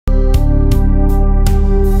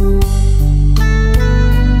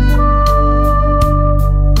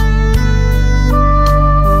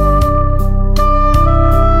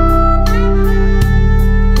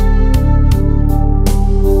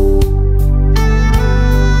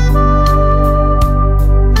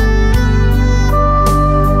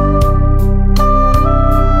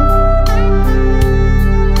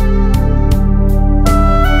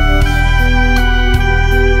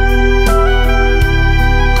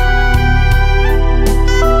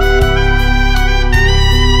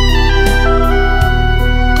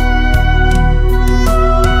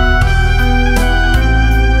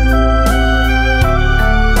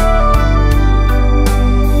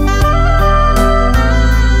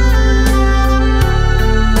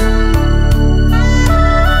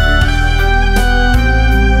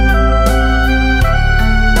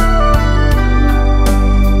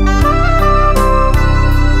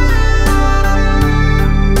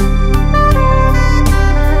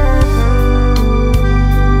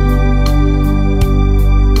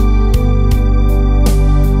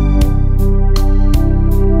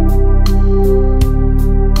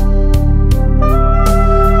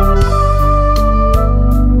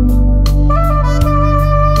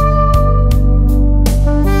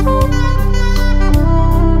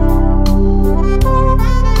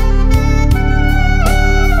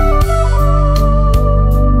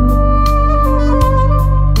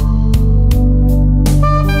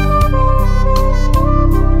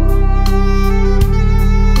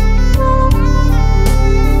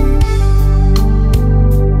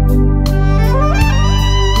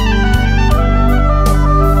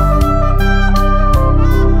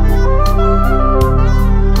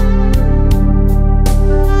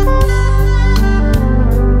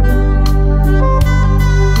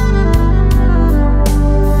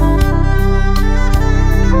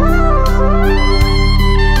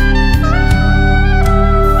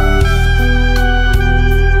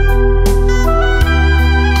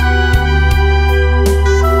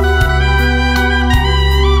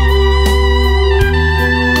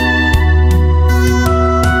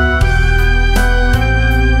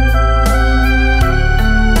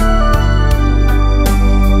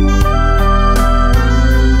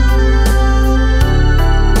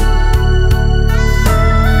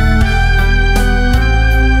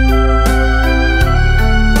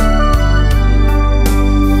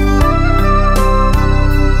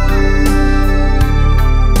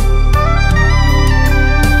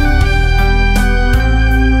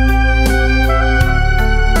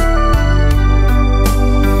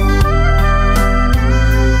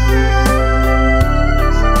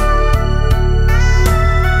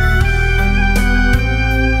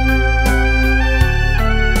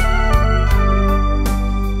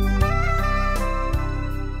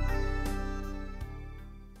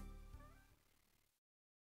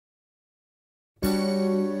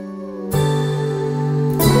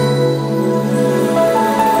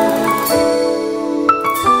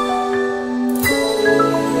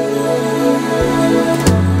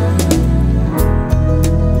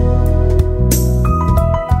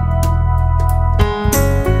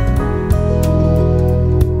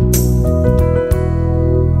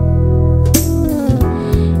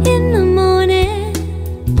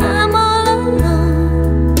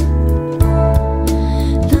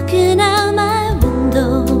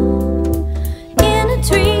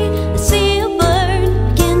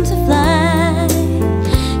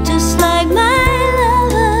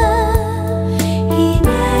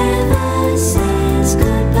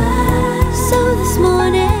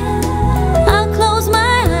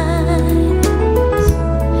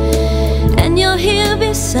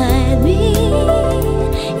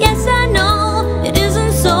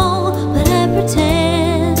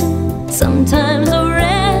Sometimes a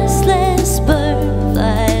restless bird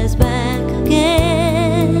flies back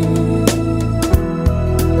again.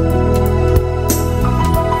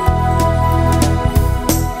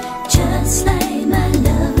 Just like my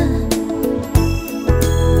lover,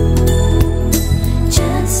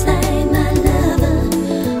 just like my lover,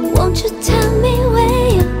 won't you tell me where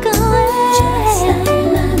you're going? Just like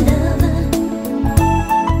my lover,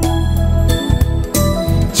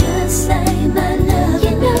 just like my lover,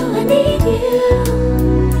 you know I need you.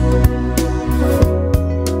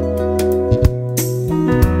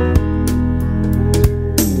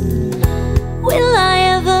 Will I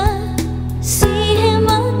ever see him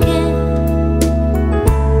again?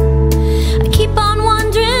 I keep on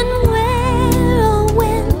wondering where or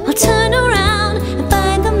when I'll turn around and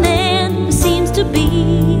find the man who seems to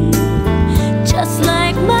be just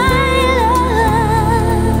like my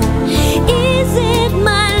lover. Is it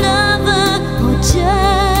my lover or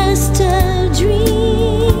just a dream?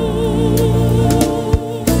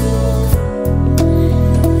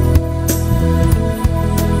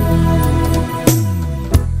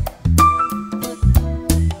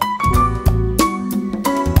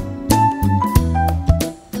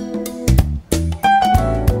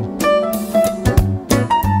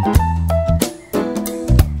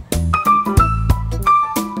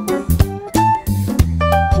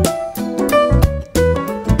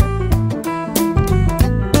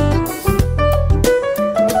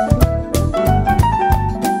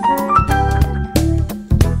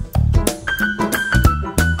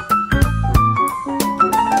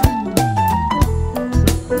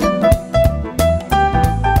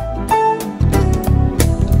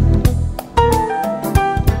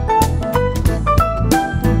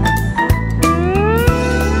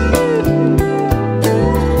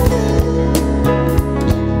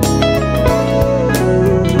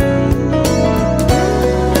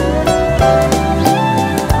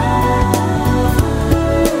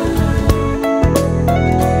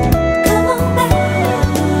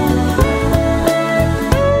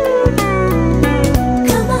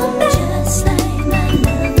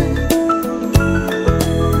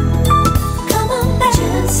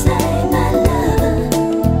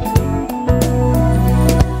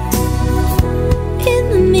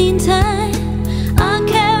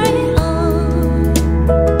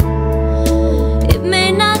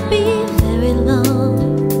 Very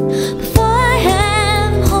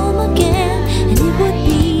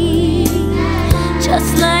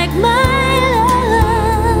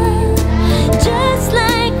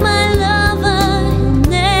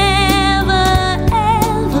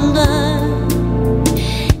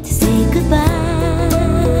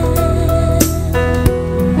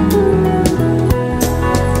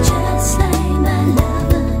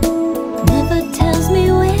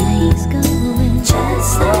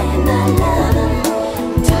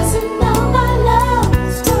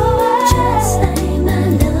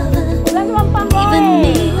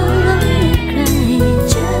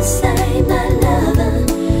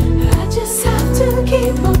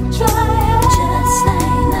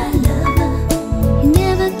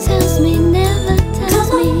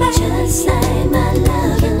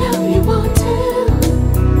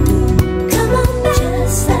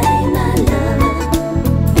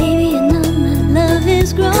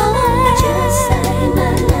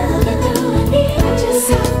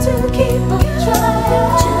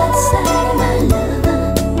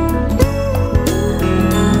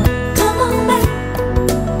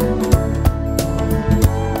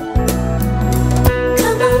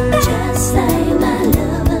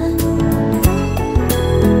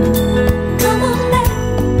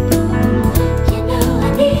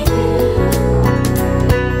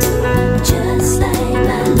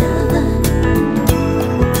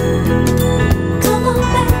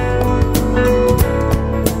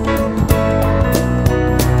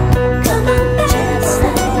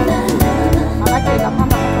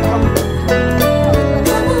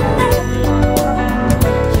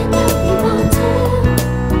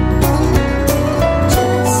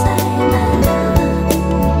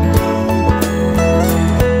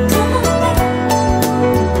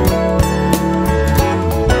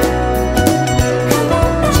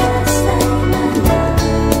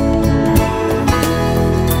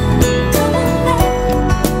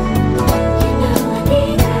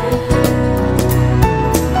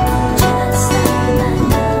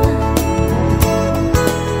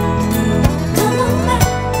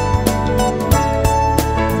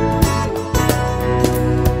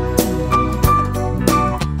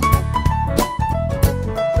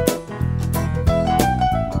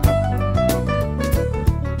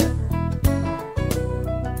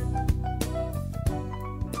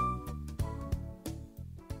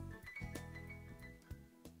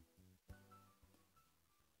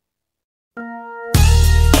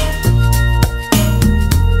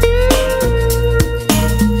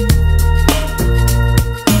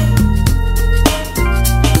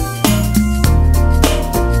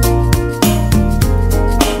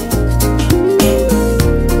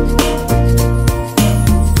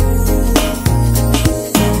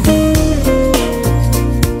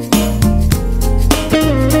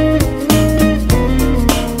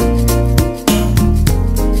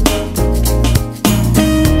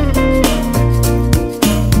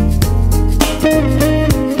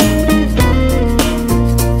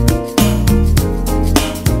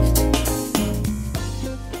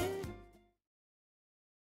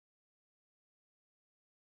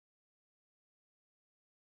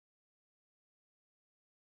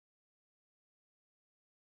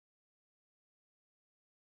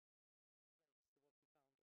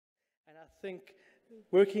think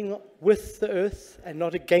working with the earth and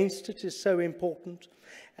not against it is so important,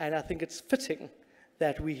 and I think it's fitting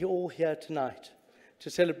that we're all here tonight to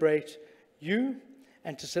celebrate you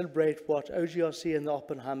and to celebrate what OGRC and the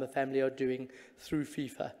Oppenheimer family are doing through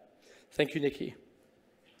FIFA. Thank you, Nikki.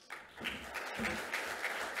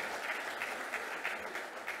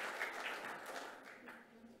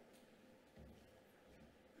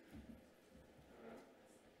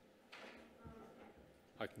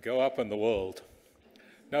 I can go up in the world.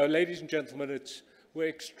 Now, ladies and gentlemen, we're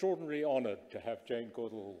extraordinarily honored to have Jane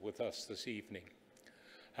Goodall with us this evening.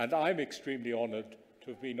 And I'm extremely honored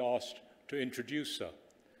to have been asked to introduce her.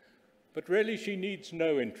 But really, she needs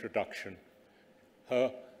no introduction.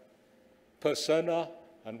 Her persona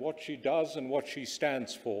and what she does and what she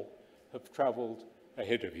stands for have traveled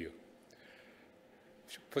ahead of you.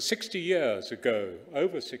 For 60 years ago,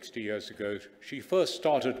 over 60 years ago, she first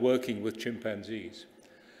started working with chimpanzees.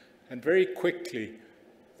 And very quickly,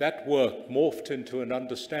 that work morphed into an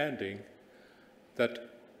understanding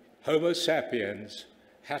that Homo sapiens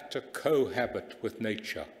had to cohabit with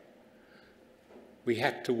nature. We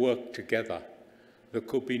had to work together. There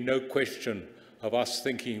could be no question of us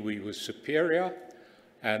thinking we were superior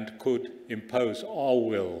and could impose our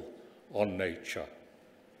will on nature.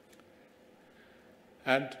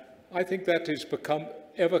 And I think that has become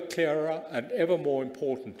ever clearer and ever more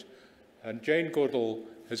important. And Jane Goodall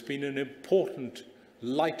has been an important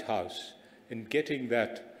lighthouse in getting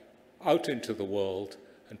that out into the world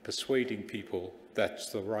and persuading people that's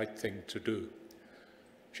the right thing to do.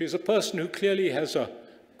 She's a person who clearly has a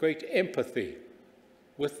great empathy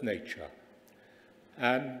with nature.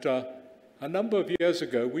 And a number of years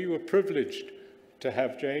ago, we were privileged to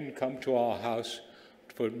have Jane come to our house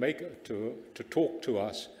to talk to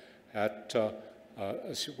us at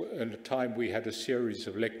a time we had a series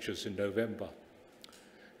of lectures in November.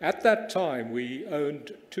 At that time, we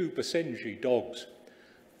owned 2 Basenji dogs.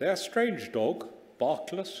 They're a strange dog,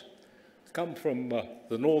 barkless, come from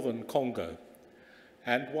the northern Congo.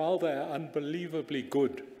 And while they're unbelievably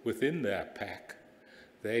good within their pack,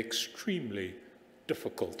 they're extremely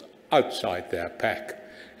difficult outside their pack,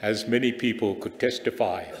 as many people could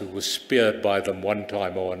testify who were speared by them one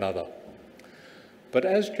time or another. But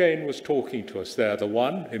as Jane was talking to us there, the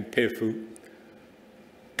one in Pefu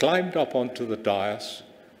climbed up onto the dais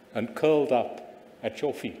and curled up at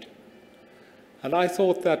your feet. And I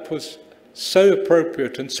thought that was so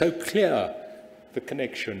appropriate and so clear, the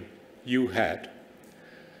connection you had.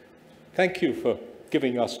 Thank you for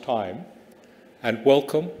giving us time, and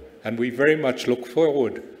welcome, and we very much look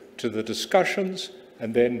forward to the discussions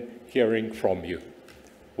and then hearing from you.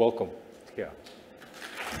 Welcome here.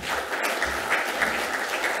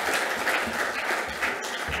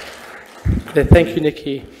 Thank you,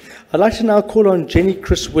 Nikki. I'd like to now call on Jenny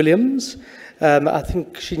Chris Williams. I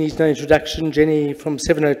think she needs no introduction. Jenny, from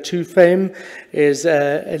 702 fame, is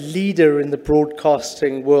a leader in the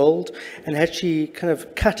broadcasting world and actually kind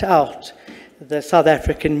of cut out the South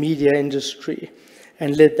African media industry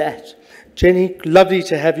and led that. Jenny, lovely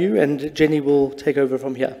to have you, and Jenny will take over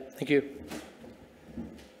from here. Thank you.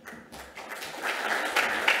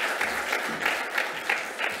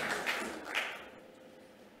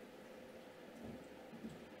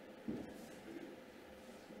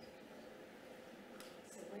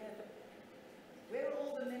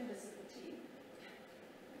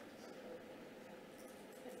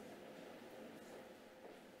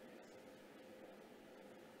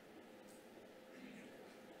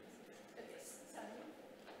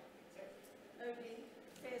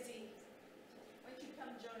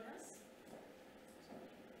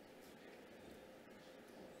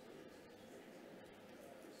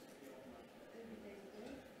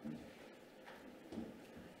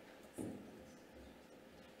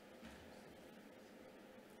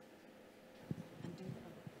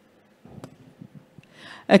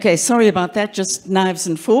 Okay, sorry about that, just knives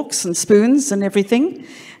and forks and spoons and everything.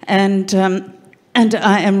 And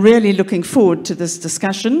I am really looking forward to this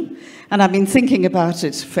discussion, and I've been thinking about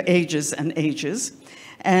it for ages and ages.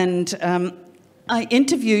 And I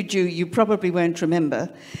interviewed you, you probably won't remember,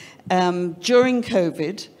 during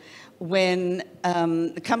COVID, when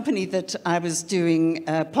the company that I was doing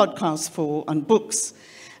podcasts for on books,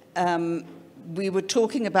 we were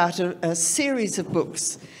talking about a series of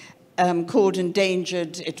books called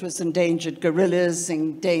Endangered. It was Endangered Gorillas,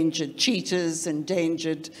 Endangered Cheetahs,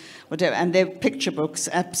 Endangered whatever, and they're picture books,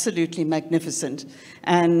 absolutely magnificent.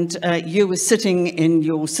 And you were sitting in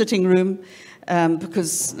your sitting room,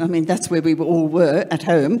 because, I mean, that's where we all were at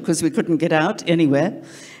home, because we couldn't get out anywhere.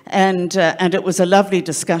 And it was a lovely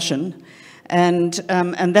discussion. And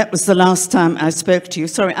that was the last time I spoke to you.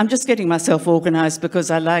 Sorry, I'm just getting myself organized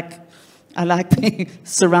because I like being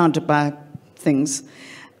surrounded by things.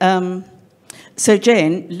 So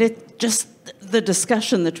Jane, the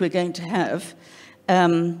discussion that we're going to have.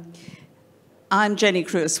 I'm Jenny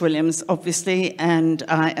Crewis-Williams, obviously, and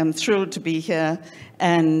I am thrilled to be here.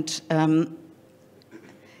 And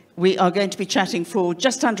we are going to be chatting for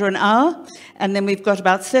just under an hour, and then we've got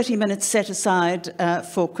about 30 minutes set aside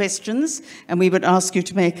for questions. And we would ask you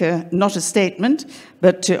to make not a statement,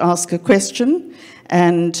 but to ask a question,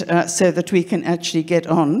 and so that we can actually get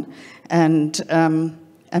on and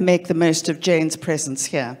make the most of Jane's presence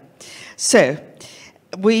here. So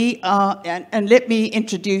we are, and let me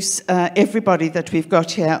introduce everybody that we've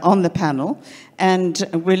got here on the panel. And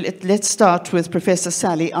let's start with Professor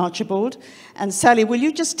Sally Archibald. And Sally, will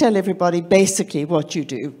you just tell everybody basically what you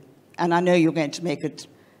do? And I know you're going to make it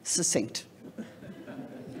succinct.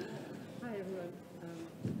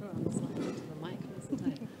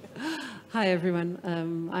 Hi everyone,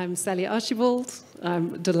 I'm Sally Archibald.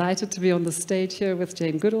 I'm delighted to be on the stage here with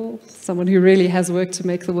Jane Goodall, someone who really has worked to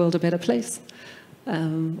make the world a better place.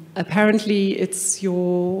 Apparently it's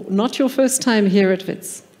not your first time here at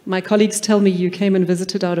WITS. My colleagues tell me you came and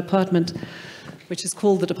visited our department, which is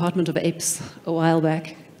called the Department of Apes, a while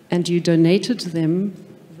back, and you donated them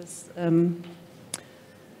this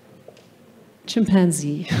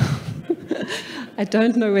chimpanzee. I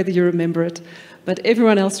don't know whether you remember it, but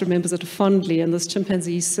everyone else remembers it fondly, and this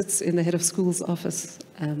chimpanzee sits in the head of school's office.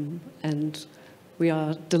 And we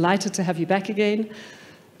are delighted to have you back again,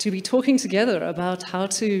 to be talking together about how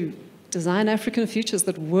to design African futures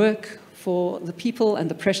that work for the people and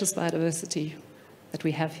the precious biodiversity that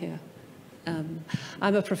we have here.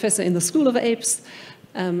 I'm a professor in the School of Apes,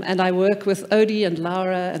 and I work with Odie and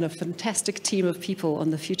Laura and a fantastic team of people on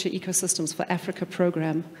the Future Ecosystems for Africa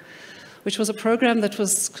program, which was a program that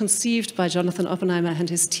was conceived by Jonathan Oppenheimer and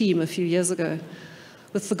his team a few years ago,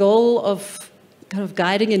 with the goal of kind of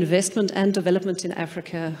guiding investment and development in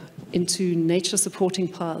Africa into nature-supporting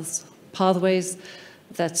pathways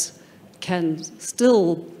that can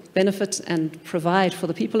still benefit and provide for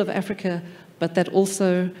the people of Africa, but that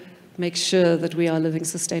also make sure that we are living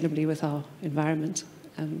sustainably with our environment.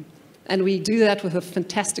 And we do that with a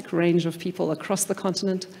fantastic range of people across the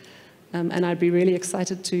continent. And I'd be really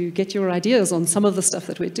excited to get your ideas on some of the stuff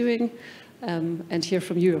that we're doing and hear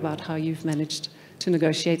from you about how you've managed to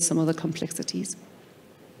negotiate some of the complexities.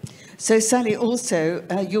 So Sally, also,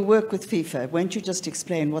 you work with FIFA. Won't you just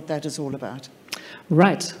explain what that is all about?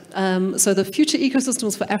 Right. So the Future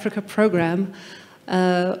Ecosystems for Africa program,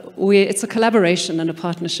 it's a collaboration and a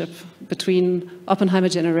partnership between Oppenheimer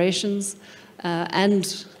Generations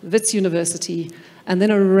and WITS University, and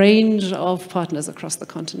then a range of partners across the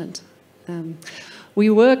continent.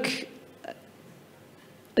 We work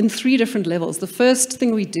in 3 different levels. The first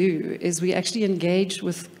thing we do is we actually engage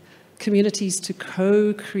with communities to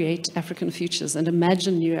co-create African futures and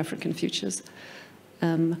imagine new African futures.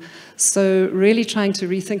 So really trying to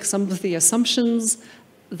rethink some of the assumptions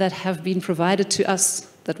that have been provided to us,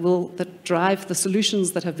 that drive the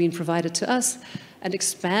solutions that have been provided to us, and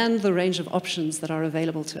expand the range of options that are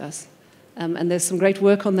available to us. And there's some great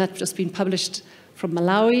work on that just been published from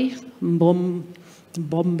Malawi,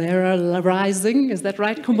 Bombera Rising, is that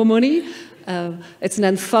right, Kumbomoni? It's an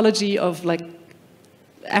anthology of like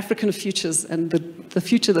African futures and the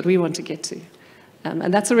future that we want to get to.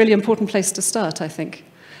 And that's a really important place to start, I think.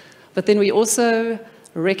 But then we also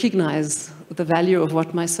recognize the value of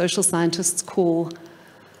what my social scientists call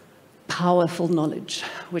powerful knowledge,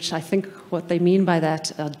 which I think what they mean by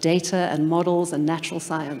that are data and models and natural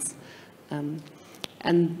science.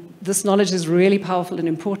 And this knowledge is really powerful and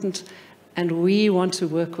important, and we want to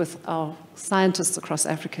work with our scientists across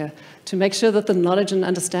Africa to make sure that the knowledge and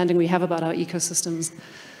understanding we have about our ecosystems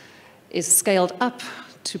is scaled up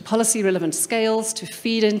to policy-relevant scales to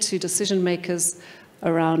feed into decision makers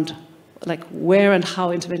around like where and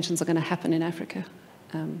how interventions are going to happen in Africa.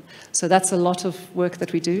 So that's a lot of work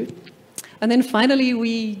that we do. And then finally,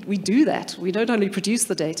 we do that. We don't only produce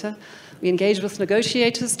the data, we engage with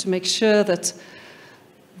negotiators to make sure that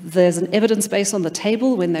there's an evidence base on the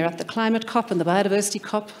table when they're at the climate COP and the biodiversity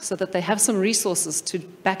COP, so that they have some resources to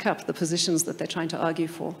back up the positions that they're trying to argue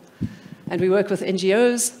for. And we work with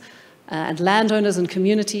NGOs and landowners and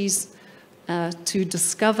communities to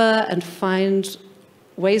discover and find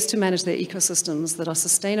ways to manage their ecosystems that are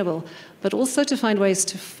sustainable, but also to find ways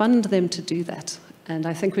to fund them to do that. And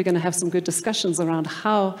I think we're going to have some good discussions around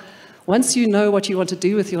how, once you know what you want to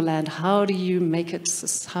do with your land, how do you make it,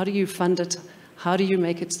 how do you fund it, how do you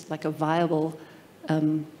make it like a viable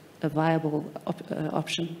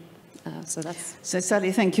option? So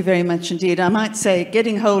Sally, thank you very much indeed. I might say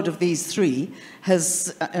getting hold of these three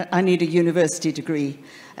has, I need a university degree,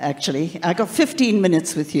 actually. I got 15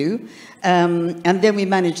 minutes with you, and then we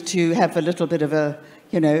managed to have a little bit of a,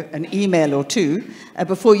 an email or two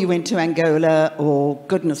before you went to Angola or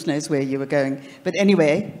goodness knows where you were going. But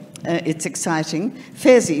anyway, it's exciting.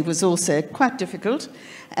 Fezi was also quite difficult,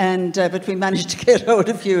 but we managed to get hold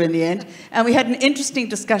of you in the end. And we had an interesting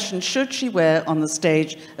discussion, should she wear on the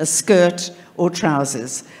stage a skirt or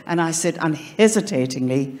trousers? And I said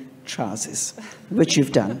unhesitatingly, trousers, which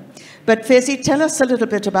you've done. But Fezi, tell us a little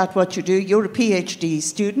bit about what you do. You're a PhD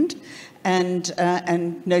student, and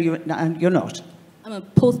no, you're not. I'm a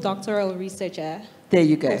postdoctoral researcher. There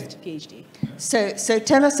you go. Post-PhD. So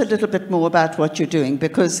tell us a little bit more about what you're doing,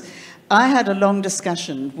 because I had a long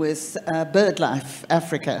discussion with BirdLife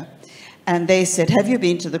Africa, and they said, have you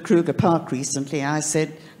been to the Kruger Park recently? I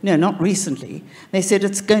said, no, not recently. They said,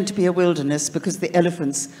 it's going to be a wilderness because the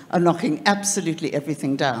elephants are knocking absolutely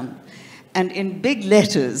everything down. And in big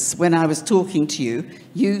letters, when I was talking to you,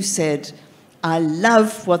 you said, I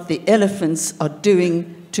love what the elephants are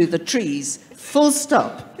doing to the trees, full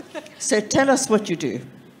stop. So tell us what you do.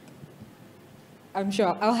 I'm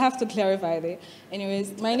sure I'll have to clarify there.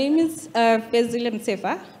 Anyways, my name is Fezile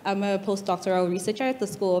Mtsefa. I'm a postdoctoral researcher at the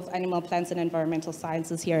School of Animal, Plants and Environmental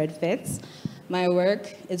Sciences here at FETS. My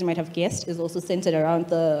work, as you might have guessed, is also centered around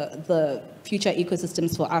the Future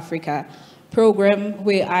Ecosystems for Africa program,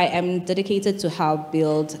 where I am dedicated to help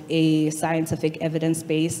build a scientific evidence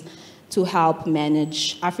base to help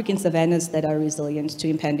manage African savannas that are resilient to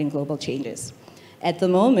impending global changes. At the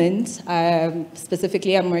moment,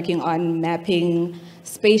 specifically, I'm working on mapping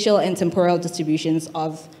spatial and temporal distributions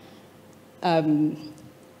of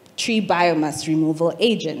tree biomass removal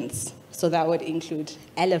agents. So that would include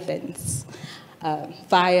elephants,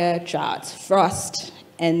 fire, drought, frost,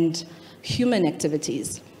 and human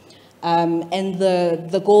activities. And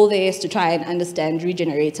the goal there is to try and understand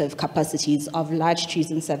regenerative capacities of large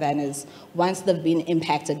trees and savannas once they've been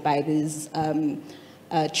impacted by these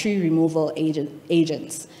tree removal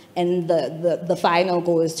agents. And the final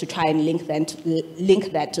goal is to try and link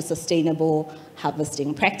that to sustainable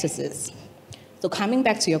harvesting practices. So coming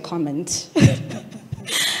back to your comment,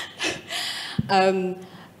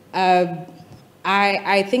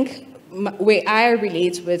 I think where I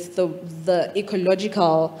relate with the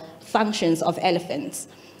ecological functions of elephants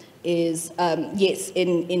is, yes,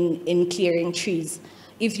 in clearing trees.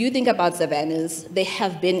 If you think about savannas, they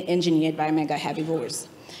have been engineered by mega herbivores.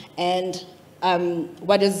 And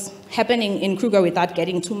what is happening in Kruger, without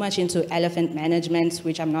getting too much into elephant management,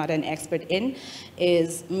 which I'm not an expert in,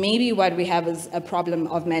 is maybe what we have is a problem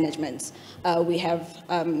of management. We have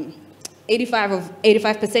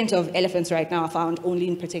 85% of elephants right now are found only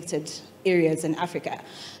in protected areas in Africa.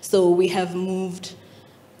 So we have moved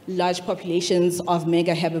large populations of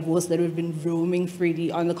mega herbivores that have been roaming freely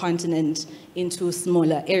on the continent into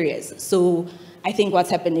smaller areas. So I think what's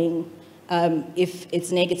happening, if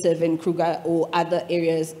it's negative in Kruger or other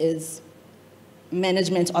areas, is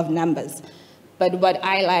management of numbers. But what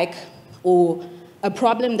I like, or a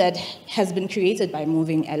problem that has been created by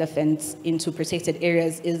moving elephants into protected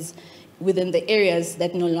areas, is within the areas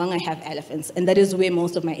that no longer have elephants, and that is where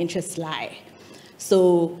most of my interests lie.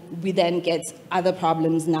 So we then get other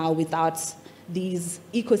problems now without these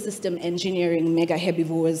ecosystem engineering mega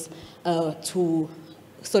herbivores to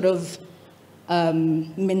sort of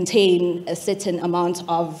maintain a certain amount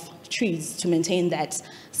of trees, to maintain that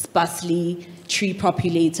sparsely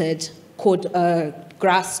tree-populated,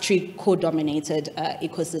 grass tree co-dominated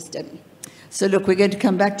ecosystem. So look, we're going to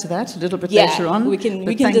come back to that a little bit later on. We can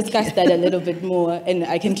discuss that a little bit more, and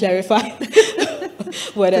I can clarify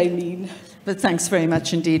what I mean. But thanks very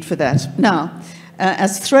much indeed for that. Now,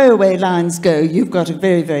 as throwaway lines go, you've got a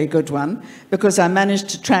very, very good one, because I managed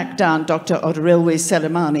to track down Dr. Odarilwe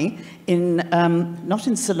Selemani in, not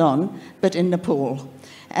in Ceylon, but in Nepal.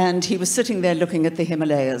 And he was sitting there looking at the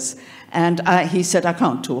Himalayas. And he said, I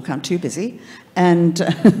can't talk, I'm too busy. And,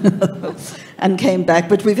 and came back,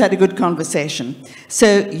 but we've had a good conversation.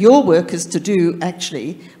 So your work is to do,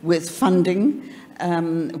 actually, with funding,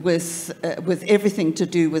 with everything to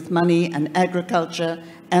do with money and agriculture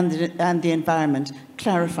and the environment.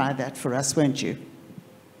 Clarify that for us, won't you?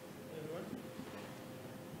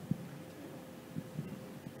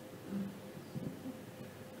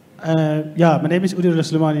 Yeah, my name is Udir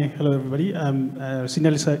Raslamani. Hello, everybody. I'm a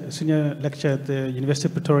senior lecturer at the University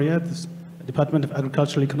of Pretoria, the Department of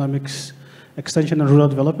Agricultural Economics, Extension and Rural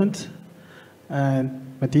Development. And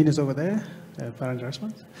my dean is over there, Farhan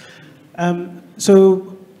Rasmus.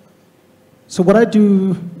 So what I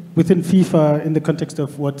do within FIFA, in the context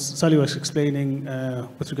of what Sally was explaining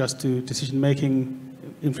with regards to decision-making,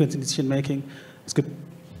 influencing decision-making, it's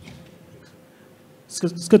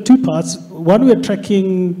got two parts. One, we're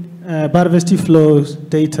tracking biodiversity flows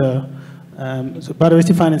data, so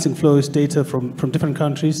biodiversity financing flows data from different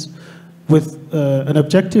countries with an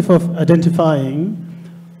objective of identifying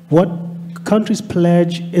what countries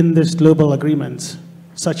pledge in this global agreement,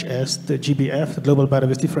 such as the GBF, the Global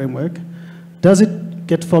Biodiversity Framework. Does it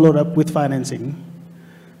get followed up with financing?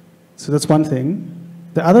 So that's one thing.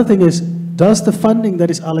 The other thing is, does the funding that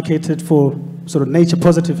is allocated for sort of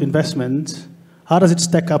nature-positive investment, how does it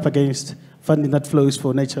stack up against funding that flows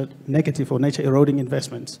for nature-negative or nature-eroding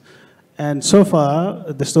investments? And so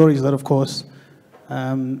far, the story is that, of course,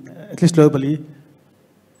 at least globally,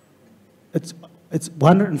 it's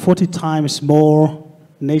 140 times more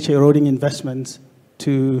nature-eroding investments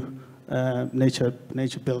to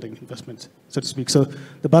nature-building investments, so to speak. So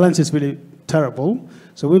the balance is really terrible.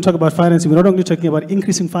 So when we talk about financing, we're not only talking about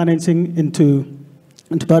increasing financing into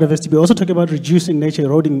biodiversity, we're also talking about reducing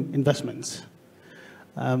nature-eroding investments.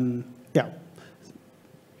 Yeah.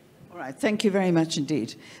 All right, thank you very much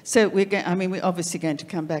indeed. So we're obviously going to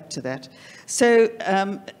come back to that. So,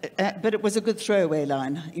 but it was a good throwaway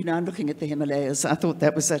line. You know, I'm looking at the Himalayas. I thought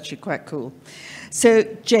that was actually quite cool. So,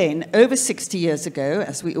 Jane, over 60 years ago,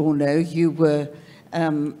 as we all know, you were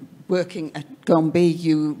working at Gombe.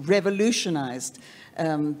 You revolutionized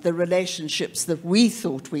the relationships that we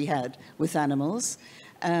thought we had with animals.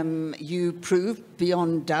 You proved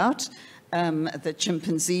beyond doubt that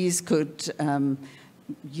chimpanzees could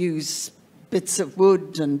use bits of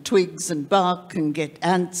wood and twigs and bark and get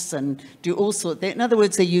ants and do all sorts. In other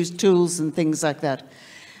words, they use tools and things like that.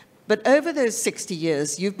 But over those 60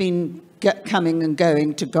 years, you've been coming and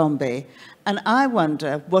going to Gombe, and I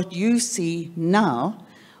wonder what you see now,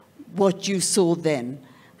 what you saw then.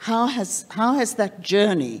 How has that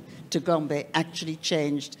journey to Gombe actually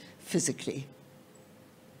changed physically?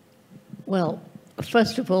 Well,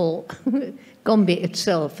 first of all, Gombe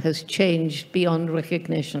itself has changed beyond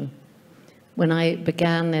recognition. When I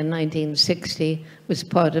began in 1960, it was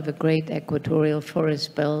part of a great equatorial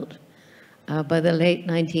forest belt. By the late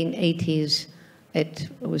 1980s, it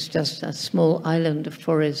was just a small island of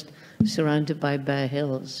forest surrounded by bare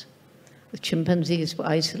hills. The chimpanzees were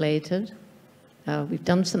isolated. We've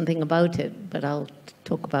done something about it, but I'll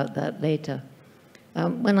talk about that later.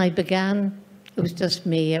 When I began, it was just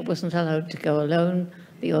me. I wasn't allowed to go alone.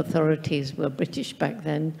 The authorities were British back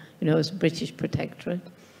then, you know, it was a British protectorate.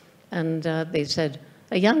 And they said,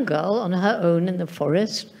 a young girl on her own in the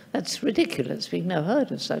forest, that's ridiculous. We've never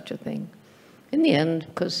heard of such a thing. In the end,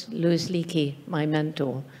 because Louis Leakey, my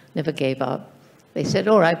mentor, never gave up, they said,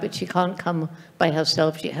 all right, but she can't come by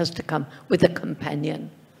herself. She has to come with a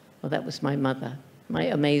companion. Well, that was my mother, my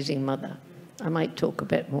amazing mother. I might talk a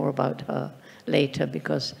bit more about her later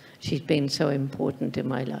because she's been so important in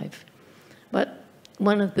my life. But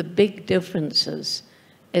one of the big differences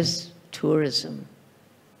is tourism.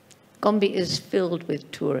 Gombe is filled with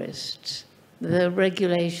tourists. The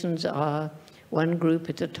regulations are one group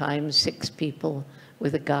at a time, 6 people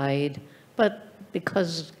with a guide. But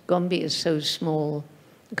because Gombe is so small,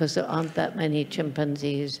 because there aren't that many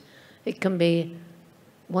chimpanzees, it can be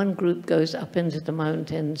one group goes up into the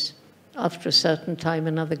mountains. After a certain time,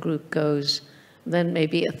 another group goes, then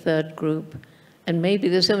maybe a third group. And maybe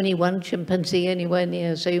there's only one chimpanzee anywhere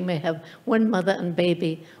near, so you may have one mother and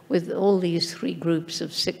baby with all these 3 groups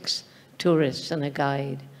of 6 tourists and a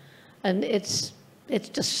guide. And it's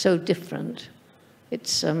just so different.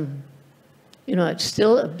 It's, you know, it's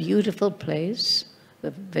still a beautiful place.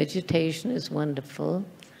 The vegetation is wonderful.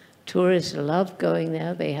 Tourists love going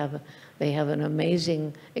there. They have an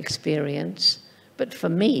amazing experience. But for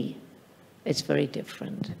me, it's very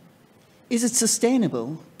different. Is it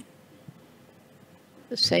sustainable?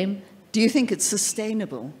 The same? Do you think it's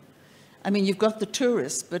sustainable? I mean, you've got the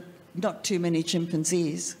tourists, but not too many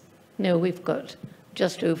chimpanzees. No, we've got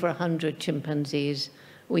just over 100 chimpanzees.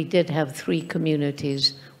 We did have 3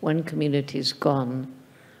 communities. One community's gone.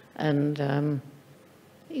 And,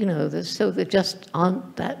 you know, so there just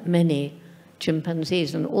aren't that many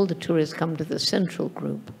chimpanzees. And all the tourists come to the central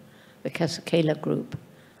group, the Kasakela group.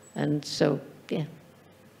 And so, yeah,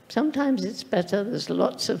 sometimes it's better. There's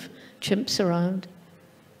lots of chimps around.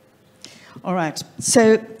 All right.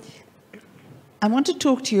 So I want to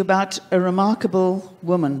talk to you about a remarkable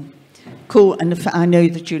woman. Cool, and I know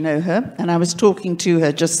that you know her, and I was talking to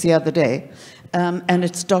her just the other day, and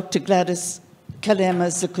it's Dr. Gladys Kalema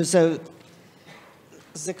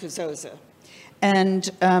Zikuzoza. And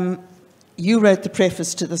you wrote the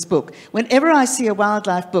preface to this book. Whenever I see a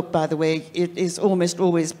wildlife book, by the way, it is almost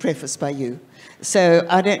always prefaced by you. So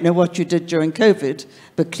I don't know what you did during COVID,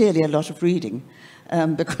 but clearly a lot of reading,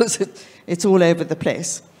 because it's all over the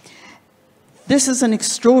place. This is an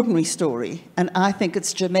extraordinary story, and I think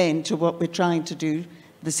it's germane to what we're trying to do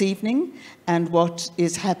this evening and what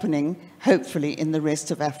is happening, hopefully, in the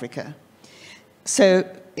rest of Africa. So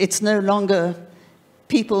it's no longer,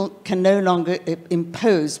 people can no longer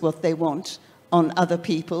impose what they want on other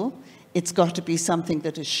people. It's got to be something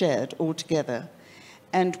that is shared altogether.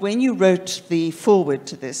 And when you wrote the foreword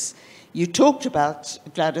to this, you talked about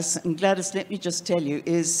Gladys, and Gladys, let me just tell you,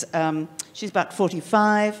 is she's about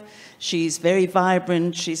 45, she's very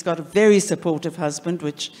vibrant, she's got a very supportive husband,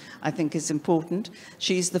 which I think is important.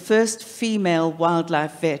 She's the first female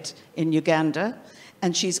wildlife vet in Uganda,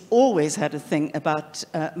 and she's always had a thing about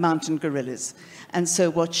mountain gorillas. And so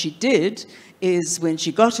what she did is, when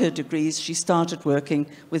she got her degrees, she started working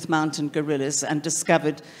with mountain gorillas and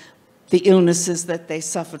discovered the illnesses that they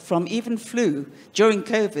suffered from, even flu. During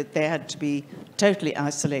COVID, they had to be totally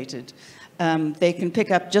isolated. They can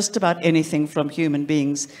pick up just about anything from human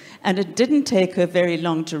beings. And it didn't take her very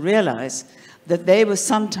long to realize that they were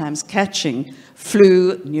sometimes catching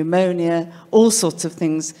flu, pneumonia, all sorts of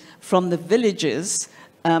things from the villages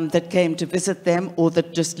that came to visit them or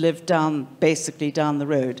that just lived basically down the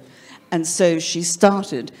road. And so she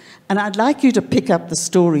started. And I'd like you to pick up the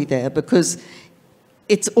story there, because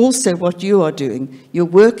it's also what you are doing. You're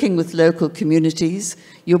working with local communities,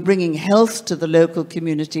 you're bringing health to the local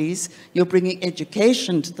communities, you're bringing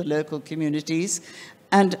education to the local communities,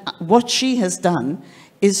 and what she has done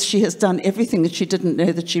is she has done everything that she didn't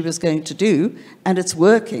know that she was going to do, and it's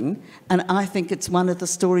working, and I think it's one of the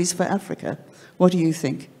stories for Africa. What do you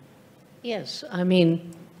think? Yes, I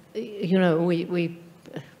mean, you know,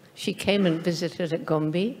 she came and visited at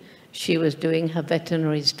Gombe. She was doing her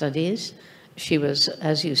veterinary studies. She was,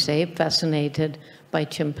 as you say, fascinated by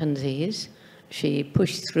chimpanzees. She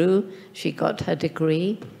pushed through, she got her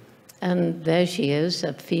degree, and there she is,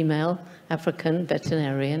 a female African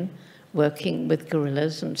veterinarian working with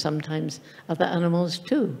gorillas and sometimes other animals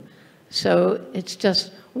too. So it's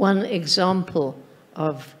just one example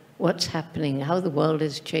of what's happening, how the world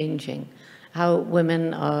is changing, how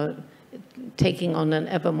women are taking on an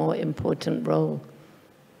ever more important role.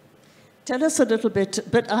 Tell us a little bit,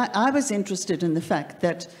 but I was interested in the fact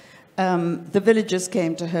that the villagers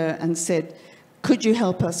came to her and said, could you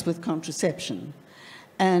help us with contraception?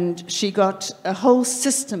 And she got a whole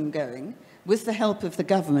system going with the help of the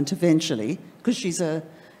government eventually, because she's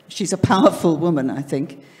a powerful woman, I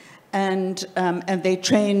think. And they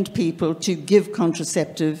trained people to give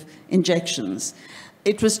contraceptive injections.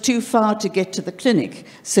 It was too far to get to the clinic,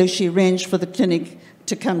 so she arranged for the clinic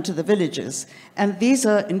to come to the villages. And these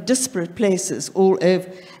are in disparate places all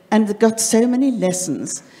over, and they got so many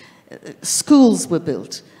lessons. Schools were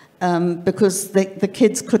built because the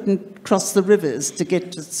kids couldn't cross the rivers to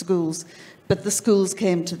get to schools, but the schools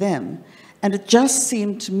came to them. And it just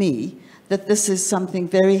seemed to me that this is something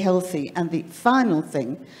very healthy. And the final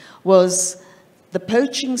thing was the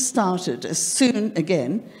poaching started as soon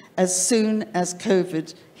as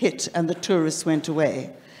COVID hit and the tourists went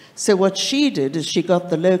away. So what she did is she got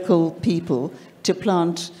the local people to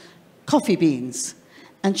plant coffee beans.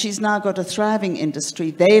 And she's now got a thriving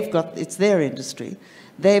industry. It's their industry.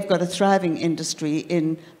 They've got a thriving industry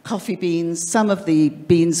in coffee beans. Some of the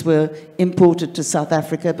beans were imported to South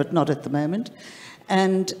Africa, but not at the moment.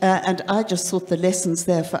 And I just thought the lessons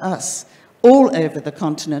there for us all over the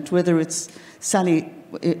continent, whether it's Sally,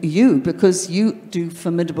 you, because you do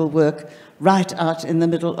formidable work right out in the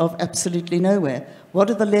middle of absolutely nowhere. What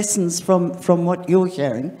are the lessons from what you're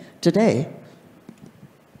hearing today?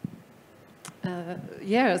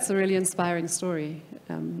 Yeah, it's a really inspiring story.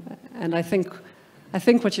 And I think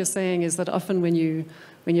what you're saying is that often when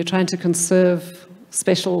you're trying to conserve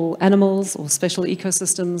special animals or special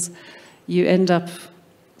ecosystems, you end up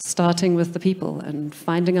starting with the people and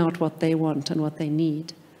finding out what they want and what they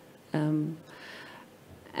need. And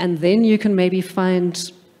then you can maybe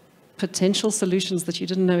find potential solutions that you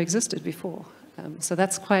didn't know existed before. So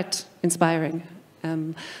that's quite inspiring.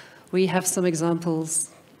 We have some examples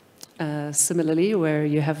similarly where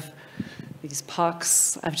you have these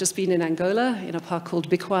parks. I've just been in Angola in a park called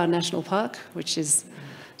Bikwa National Park, which is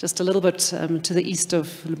just a little bit to the east of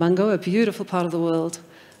Lubango, a beautiful part of the world.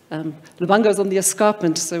 Lubango is on the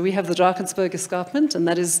escarpment, so we have the Drakensberg escarpment, and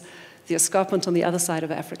that is the escarpment on the other side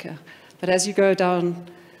of Africa. But as you go down,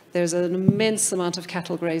 there's an immense amount of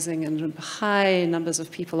cattle grazing and high numbers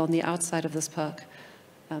of people on the outside of this park.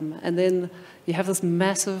 And then you have this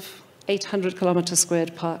massive 800-kilometer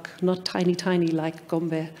squared park, not tiny, tiny like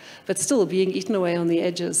Gombe, but still being eaten away on the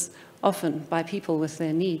edges, often by people with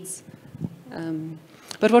their needs.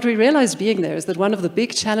 But what we realized being there is that one of the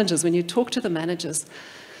big challenges, when you talk to the managers,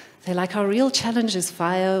 they're like, our real challenge is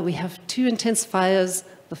fire. We have 2 intense fires.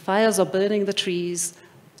 The fires are burning the trees,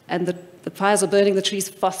 and the fires are burning the trees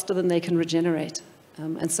faster than they can regenerate.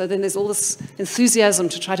 And so then there's all this enthusiasm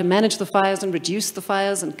to try to manage the fires and reduce the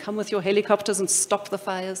fires and come with your helicopters and stop the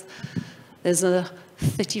fires. There's a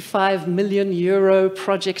 35 million euro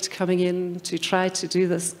project coming in to try to do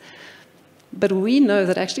this. But we know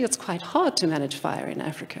that actually it's quite hard to manage fire in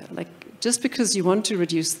Africa. Like, just because you want to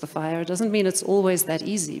reduce the fire doesn't mean it's always that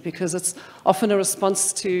easy, because it's often a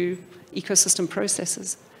response to ecosystem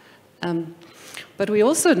processes. But we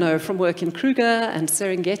also know from work in Kruger and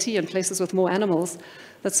Serengeti and places with more animals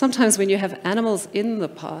that sometimes when you have animals in the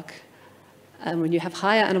park, and when you have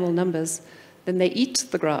higher animal numbers, then they eat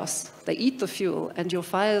the grass, they eat the fuel, and your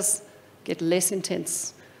fires get less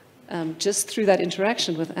intense just through that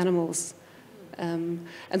interaction with animals. And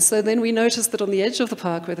so then we noticed that on the edge of the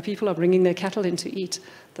park, where the people are bringing their cattle in to eat,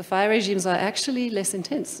 the fire regimes are actually less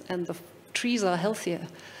intense, and the trees are healthier.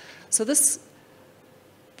 So this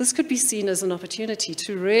could be seen as an opportunity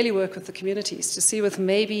to really work with the communities, to see with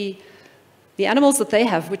maybe the animals that they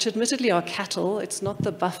have, which admittedly are cattle. It's not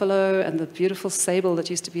the buffalo and the beautiful sable that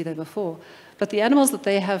used to be there before, but the animals that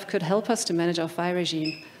they have could help us to manage our fire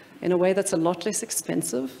regime in a way that's a lot less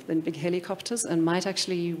expensive than big helicopters and might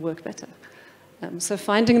actually work better. So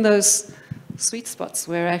finding those sweet spots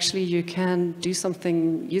where actually you can do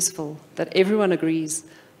something useful that everyone agrees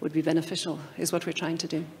would be beneficial is what we're trying to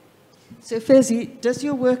do. So Fezi, does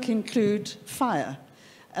your work include fire?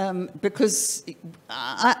 Because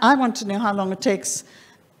I want to know how long it takes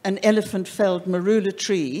an elephant-felled marula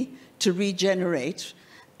tree to regenerate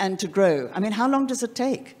and to grow. I mean, how long does it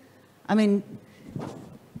take? I mean,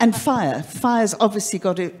 and fire's obviously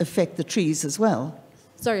got to affect the trees as well.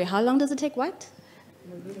 Sorry, how long does it take what?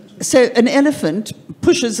 So an elephant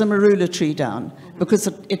pushes a marula tree down because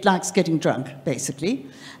it likes getting drunk, basically.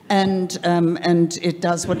 And it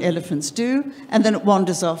does what elephants do, and then it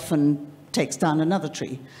wanders off and takes down another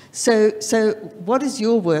tree. So what does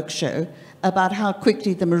your work show about how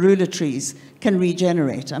quickly the marula trees can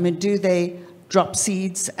regenerate? I mean, do they drop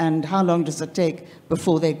seeds, and how long does it take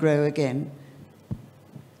before they grow again?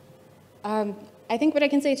 I think what I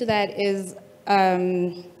can say to that is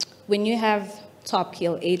when you have top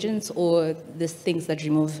kill agents or these things that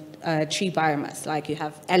remove tree biomass, like you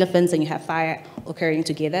have elephants and you have fire occurring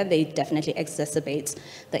together, they definitely exacerbate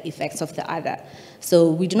the effects of the other. So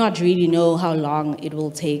we do not really know how long it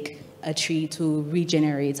will take a tree to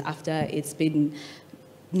regenerate after it's been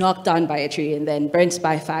knocked down by a tree and then burnt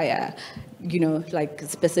by fire, you know, like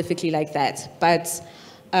specifically like that. But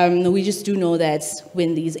we just do know that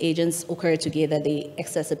when these agents occur together, they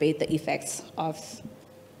exacerbate the effects of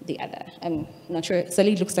the other. I'm not sure.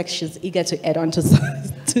 Sally looks like she's eager to add on to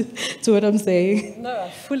what I'm saying. No, I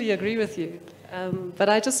fully agree with you. But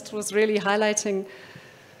I just was really highlighting,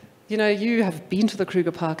 you know, you have been to the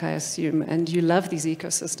Kruger Park, I assume, and you love these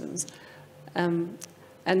ecosystems.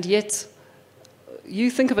 And yet, you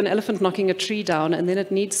think of an elephant knocking a tree down, and then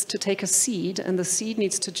it needs to take a seed, and the seed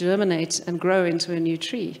needs to germinate and grow into a new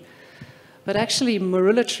tree. But actually,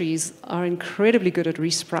 marula trees are incredibly good at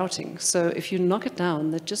resprouting. So if you knock it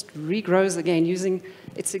down, it just regrows again using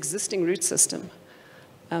its existing root system.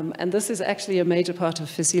 And this is actually a major part of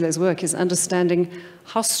Fisile's work, is understanding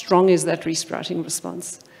how strong is that resprouting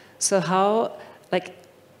response. So how, like,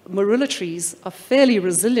 marula trees are fairly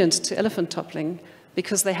resilient to elephant toppling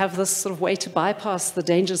because they have this sort of way to bypass the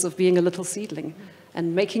dangers of being a little seedling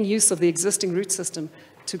and making use of the existing root system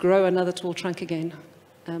to grow another tall trunk again.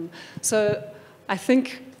 So I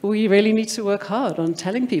think we really need to work hard on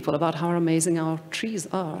telling people about how amazing our trees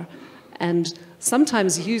are, and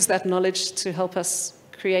sometimes use that knowledge to help us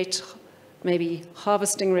create maybe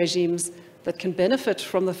harvesting regimes that can benefit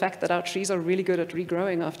from the fact that our trees are really good at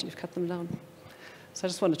regrowing after you've cut them down. So I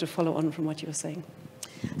just wanted to follow on from what you were saying.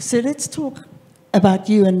 So let's talk about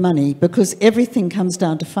you and money, because everything comes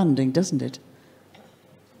down to funding, doesn't it?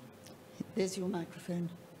 There's your microphone.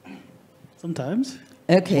 Sometimes.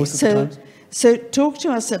 Okay, so talk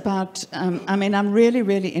to us about, I mean, I'm really,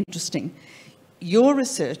 really interesting. Your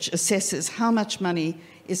research assesses how much money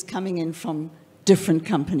is coming in from different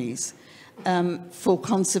companies for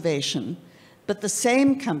conservation, but the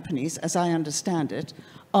same companies, as I understand it,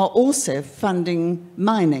 are also funding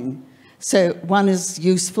mining. So one is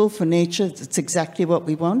useful for nature, it's exactly what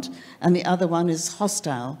we want, and the other one is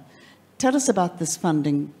hostile. Tell us about this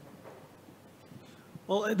funding.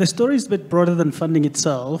 Well, the story is a bit broader than funding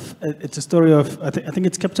itself. It's a story of, I think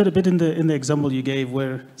it's captured a bit in the example you gave,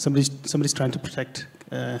 where somebody's trying to protect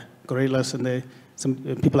gorillas, and some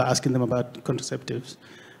people are asking them about contraceptives.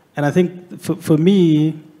 And I think for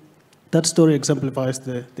me, that story exemplifies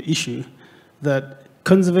the issue that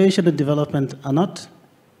conservation and development are not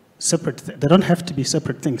separate. They don't have to be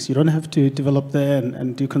separate things. You don't have to develop there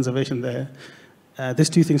and do conservation there. These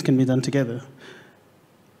two things can be done together.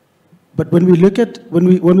 But when we look at,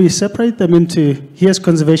 when we separate them into, here's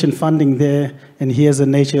conservation funding there, and here's a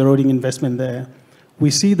nature eroding investment there,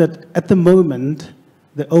 we see that at the moment,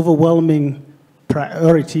 the overwhelming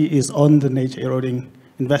priority is on the nature eroding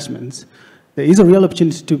investments. There is a real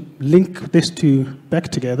opportunity to link these two back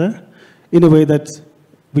together in a way that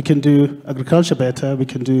we can do agriculture better, we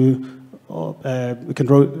can do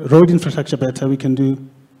road infrastructure better, we can do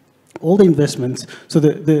all the investments. So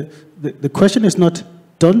the question is not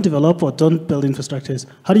don't develop or don't build infrastructures.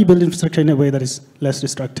 How do you build infrastructure in a way that is less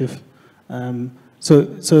destructive?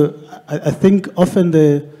 So I think often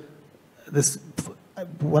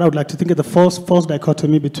what I would like to think of the false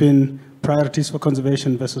dichotomy between priorities for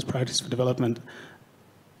conservation versus priorities for development.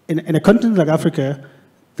 In a continent like Africa,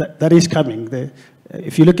 that is coming.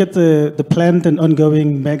 If you look at the planned and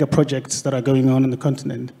ongoing mega projects that are going on in the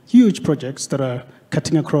continent, huge projects that are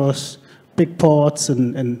cutting across big ports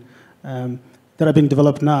and that are being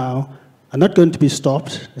developed now are not going to be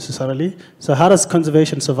stopped necessarily. So how does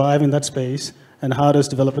conservation survive in that space, and how does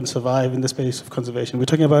development survive in the space of conservation? We're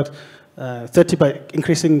talking about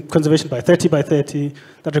increasing conservation by 30 by 30.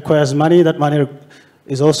 That requires money. That money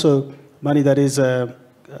is also money that is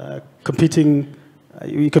competing.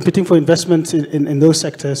 You're competing for investment in those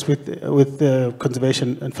sectors with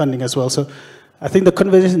conservation and funding as well. So I think the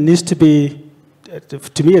conversation needs to be,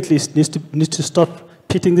 to me at least, needs to stop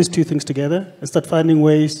pitting these two things together and start finding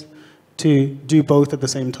ways to do both at the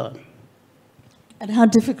same time. And how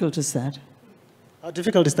difficult is that? How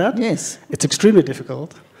difficult is that? Yes. It's extremely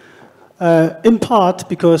difficult. In part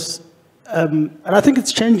because, and I think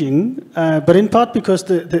it's changing, but in part because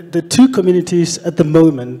the two communities at the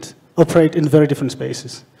moment operate in very different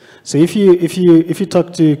spaces. So if you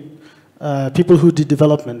talk to people who do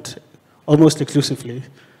development almost exclusively,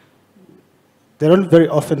 they don't very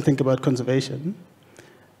often think about conservation.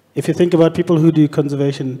 If you think about people who do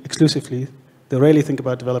conservation exclusively, they rarely think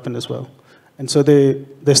about development as well. And so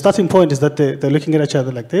the starting point is that they're looking at each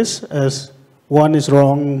other like this, as one is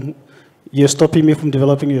wrong, you're stopping me from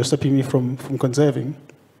developing, you're stopping me from conserving.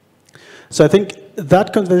 So I think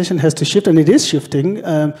that conversation has to shift, and it is shifting.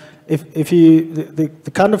 The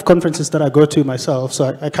kind of conferences that I go to myself,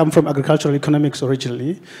 so I come from agricultural economics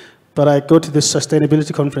originally, but I go to these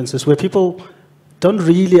sustainability conferences where people don't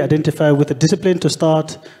really identify with a discipline to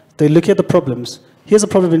start. They look at the problems. Here's a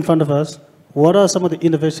problem in front of us. What are some of the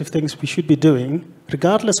innovative things we should be doing,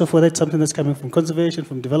 regardless of whether it's something that's coming from conservation,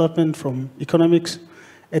 from development, from economics?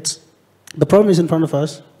 The problem is in front of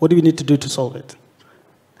us. What do we need to do to solve it?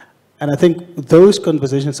 And I think those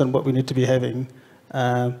conversations are what we need to be having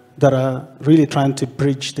that are really trying to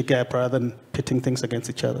bridge the gap rather than pitting things against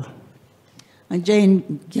each other. And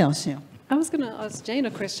Jane, yes, yeah. I was going to ask Jane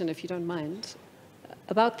a question, if you don't mind,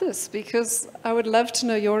 about this, because I would love to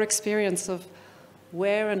know your experience of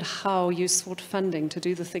where and how you sought funding to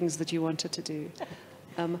do the things that you wanted to do.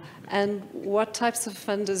 And what types of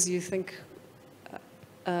funders you think,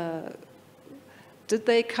 did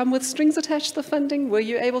they come with strings attached to the funding? Were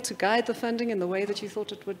you able to guide the funding in the way that you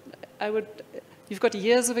thought it would? You've got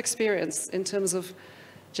years of experience in terms of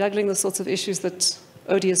juggling the sorts of issues that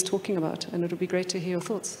Odie is talking about, and it would be great to hear your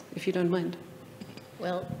thoughts, if you don't mind.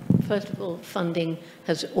 Well, first of all, funding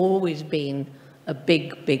has always been a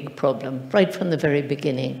big, big problem, right from the very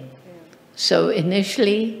beginning. Yeah. So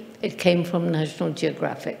initially, it came from National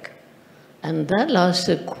Geographic. And that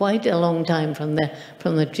lasted quite a long time from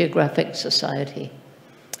the Geographic Society.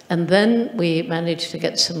 And then we managed to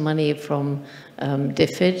get some money from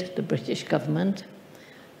DFID, the British government.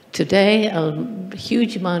 Today, a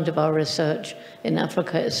huge amount of our research in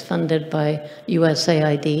Africa is funded by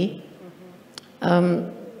USAID.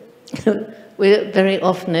 We're very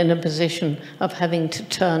often in a position of having to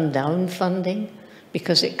turn down funding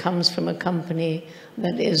because it comes from a company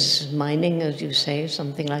that is mining, as you say,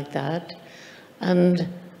 something like that. And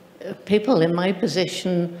people in my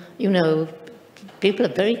position, you know, people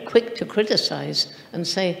are very quick to criticize and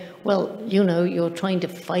say, well, you know, you're trying to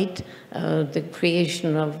fight the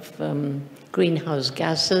creation of greenhouse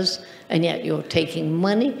gases, and yet you're taking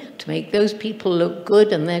money to make those people look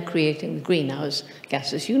good, and they're creating the greenhouse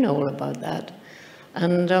gases. You know all about that.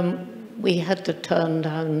 And we had to turn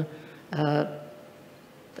down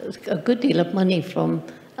a good deal of money from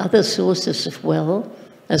other sources as well.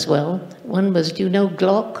 One was, do you know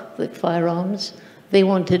Glock, the firearms? They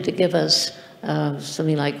wanted to give us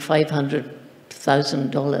something like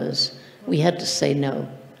 $500,000. We had to say no.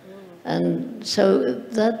 And so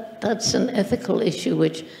that's an ethical issue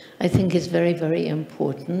which I think is very, very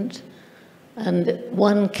important. And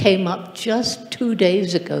one came up just 2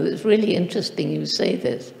 days ago. It's really interesting you say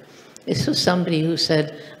this. This was somebody who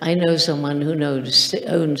said, I know someone who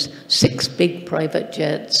owns 6 big private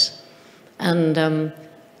jets, and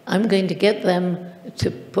I'm going to get them to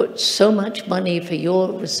put so much money for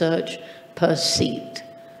your research per seat.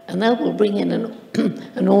 And that will bring in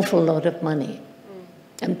an awful lot of money.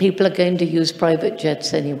 And people are going to use private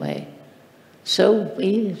jets anyway. So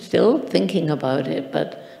we're still thinking about it,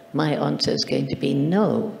 but my answer is going to be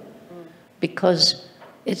no, because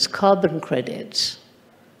it's carbon credits.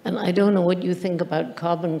 And I don't know what you think about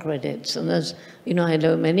carbon credits. And there's, you know, I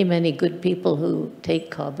know many, many good people who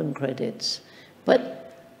take carbon credits.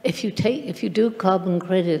 But if you do carbon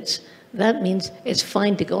credits, that means it's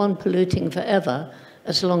fine to go on polluting forever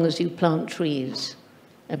as long as you plant trees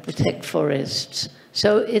and protect forests.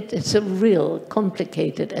 So it's a real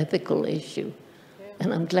complicated ethical issue.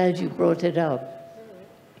 And I'm glad you brought it up,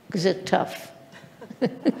 because it's tough.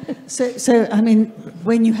 So, I mean,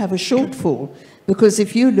 when you have a shortfall, because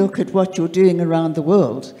if you look at what you're doing around the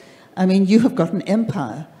world, I mean, you have got an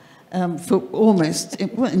empire for almost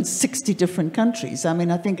in 60 different countries. I mean,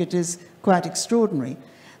 I think it is quite extraordinary.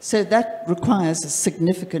 So that requires a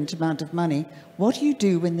significant amount of money. What do you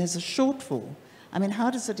do when there's a shortfall? I mean, how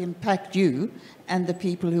does it impact you and the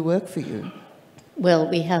people who work for you? Well,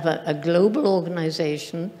 we have a global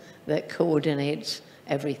organization that coordinates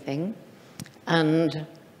everything. And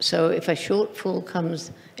so if a shortfall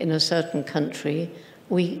comes in a certain country,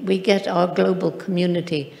 we get our global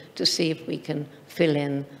community to see if we can fill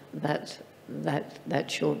in that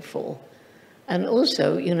shortfall. And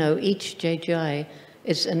also, you know, each JGI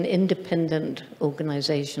is an independent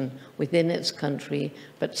organization within its country,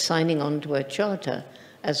 but signing on to a charter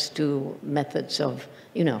as to methods of,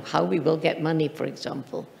 you know, how we will get money, for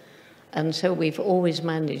example. And so we've always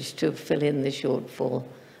managed to fill in the shortfall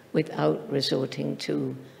without resorting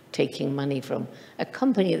to taking money from a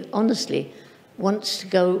company that honestly wants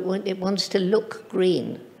to look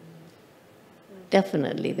green.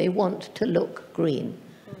 Definitely, they want to look green.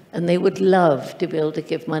 And they would love to be able to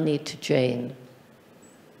give money to Jane.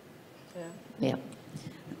 Yeah.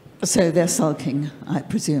 So they're sulking, I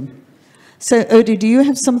presume. So, Odie, do you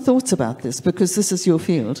have some thoughts about this? Because this is your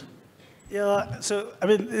field. Yeah, so, I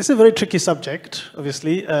mean, it's a very tricky subject,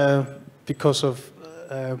 obviously, because of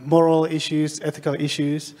moral issues, ethical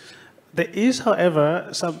issues. There is,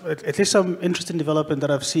 however, at least some interesting development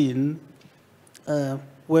that I've seen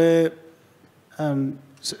where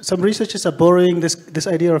some researchers are borrowing this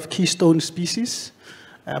idea of keystone species.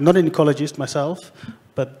 I'm not an ecologist myself,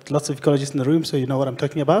 but lots of ecologists in the room, so you know what I'm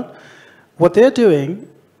talking about. What they're doing,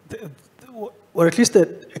 or at least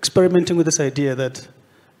they're experimenting with this idea that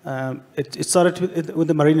it started with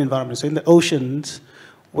the marine environment, so in the oceans,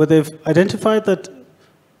 where they've identified that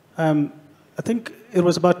I think it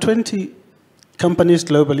was about 20 companies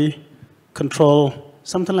globally control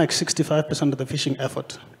something like 65% of the fishing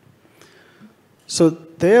effort. So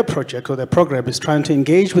their project or their program is trying to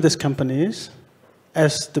engage with these companies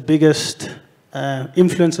as the biggest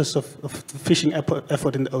influencers of the fishing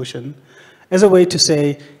effort in the ocean, as a way to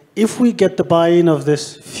say, if we get the buy-in of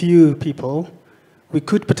this few people, we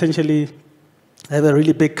could potentially have a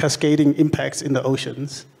really big cascading impacts in the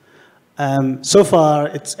oceans. So far,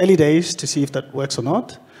 it's early days to see if that works or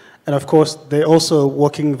not. And of course, they're also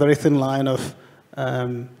walking very thin line of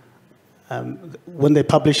when they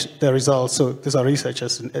publish their results. So these are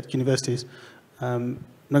researchers at universities. I'm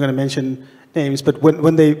not going to mention names, but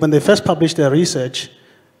when they first published their research,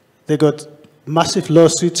 they got massive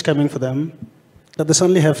lawsuits coming for them that they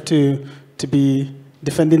suddenly have to be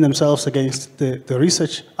defending themselves against the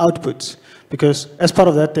research outputs, because as part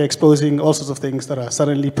of that, they're exposing all sorts of things that are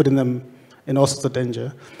suddenly putting them in all sorts of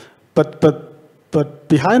danger. But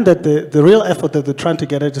behind that, the real effort that they're trying to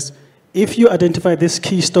get at is, if you identify these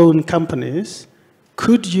keystone companies,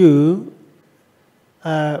 could you,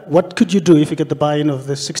 what could you do if you get the buy-in of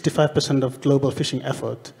the 65% of global fishing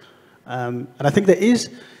effort? And I think there is,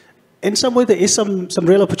 in some way, there is some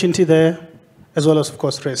real opportunity there, as well as, of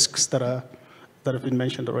course, risks that have been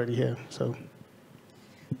mentioned already here. So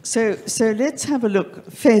let's have a look.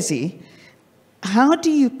 Fezi, how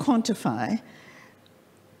do you quantify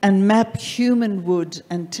and map human wood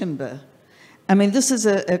and timber? I mean, this is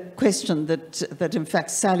a question that in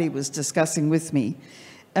fact, Sally was discussing with me.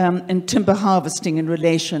 and timber harvesting in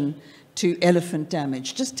relation to elephant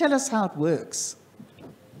damage. Just tell us how it works.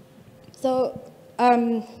 So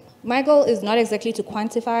my goal is not exactly to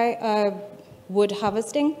quantify wood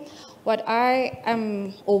harvesting. What I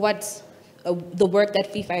am, or what the work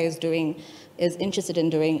that FIFA is interested in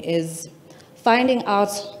doing is finding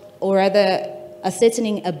out, or rather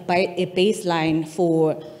ascertaining a baseline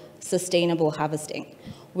for sustainable harvesting.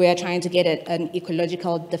 We are trying to get an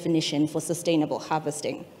ecological definition for sustainable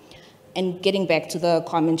harvesting. And getting back to the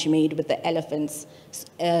comment you made with the elephants,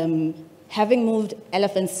 having moved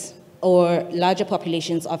elephants or larger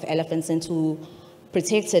populations of elephants into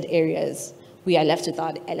protected areas, we are left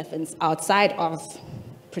without elephants outside of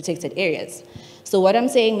protected areas. So what I'm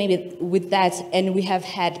saying maybe with that, and we have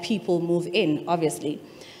had people move in, obviously.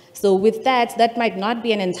 So with that, that might not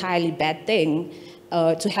be an entirely bad thing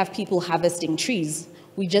to have people harvesting trees.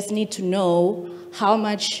 We just need to know how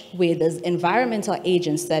much, where those environmental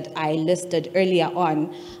agents that I listed earlier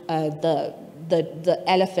on, the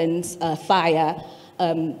elephants, fire,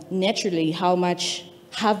 naturally, how much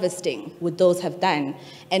harvesting would those have done?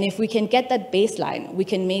 And if we can get that baseline, we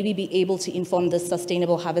can maybe be able to inform the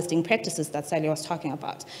sustainable harvesting practices that Sally was talking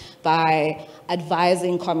about by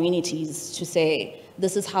advising communities to say,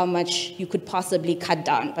 this is how much you could possibly cut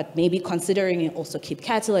down, but maybe considering you also keep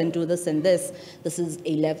cattle and do this and this, this is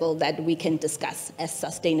a level that we can discuss as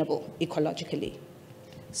sustainable ecologically.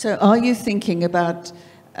 So are you thinking about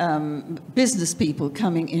business people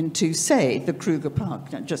coming into, say, the Kruger Park,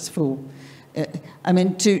 just for,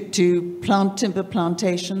 to plant timber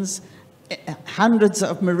plantations, hundreds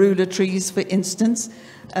of marula trees, for instance?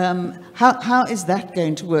 How is that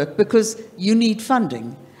going to work? Because you need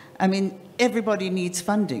funding. Everybody needs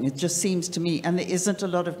funding, it just seems to me, and there isn't a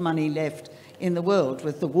lot of money left in the world.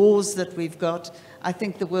 With the wars that we've got, I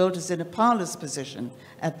think the world is in a powerless position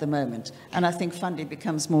at the moment, and I think funding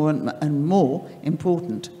becomes more and more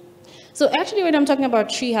important. So actually, when I'm talking about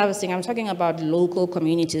tree harvesting, I'm talking about local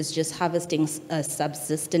communities just harvesting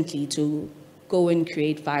subsistently to go and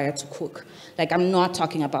create fire to cook. Like, I'm not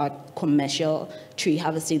talking about commercial tree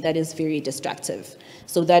harvesting. That is very destructive.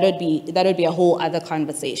 So that would be a whole other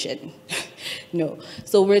conversation. No.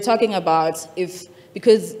 So we're talking about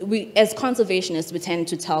because we, as conservationists, we tend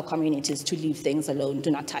to tell communities to leave things alone, do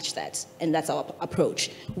not touch that. And that's our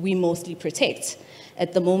approach. We mostly protect.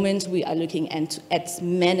 At the moment, we are looking at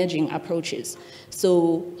managing approaches.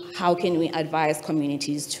 So how can we advise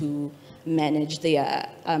communities to manage their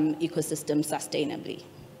ecosystem sustainably?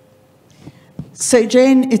 So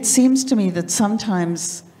Jane, it seems to me that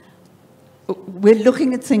sometimes we're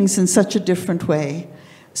looking at things in such a different way.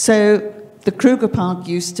 So the Kruger Park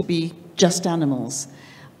used to be just animals.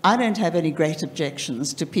 I don't have any great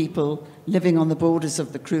objections to people living on the borders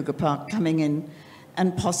of the Kruger Park coming in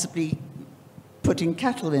and possibly putting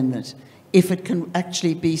cattle in it, if it can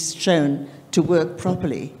actually be shown to work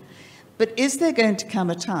properly. But is there going to come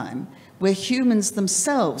a time where humans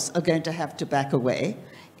themselves are going to have to back away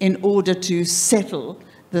in order to settle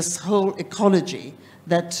this whole ecology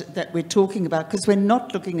that we're talking about? Because we're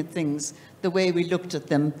not looking at things the way we looked at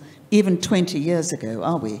them even 20 years ago,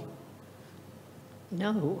 are we?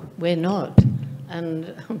 No, we're not.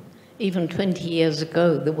 And even 20 years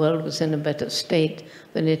ago, the world was in a better state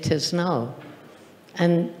than it is now.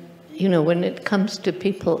 And, you know, when it comes to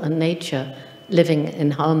people and nature living in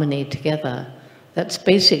harmony together, that's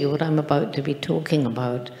basically what I'm about to be talking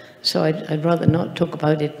about. So I'd rather not talk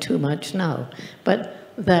about it too much now. But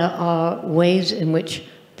there are ways in which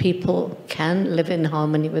people can live in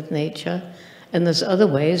harmony with nature, and there's other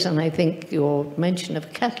ways, and I think your mention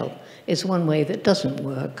of cattle is one way that doesn't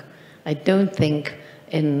work. I don't think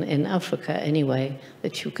in Africa anyway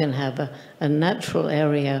that you can have a natural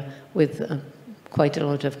area with quite a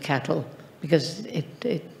lot of cattle, because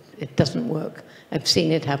it doesn't work. I've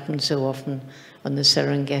seen it happen so often on the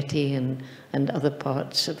Serengeti and other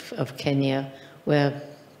parts of Kenya where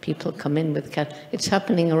people come in with cattle. It's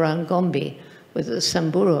happening around Gombe with the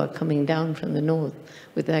Samburu are coming down from the north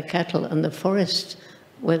with their cattle, and the forests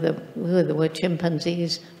where there were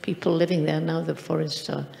chimpanzees, people living there, now the forests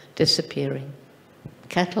are disappearing.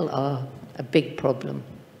 Cattle are a big problem.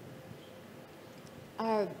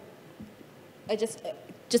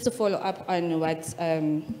 Just to follow up on what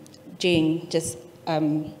Jane just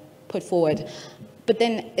put forward, but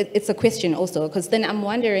then it's a question also, because then I'm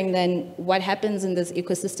wondering then what happens in these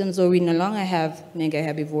ecosystems where we no longer have mega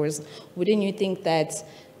herbivores? Wouldn't you think that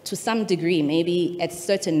to some degree, maybe at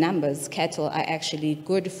certain numbers, cattle are actually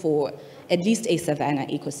good for at least a savanna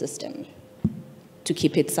ecosystem to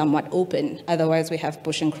keep it somewhat open? Otherwise, we have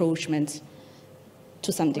bush encroachment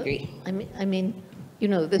to some degree. I mean, you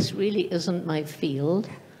know, this really isn't my field,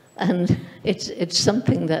 And it's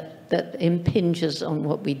something that impinges on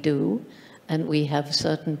what we do, and we have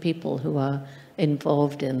certain people who are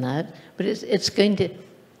involved in that. But it's going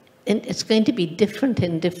to be different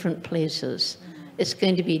in different places. It's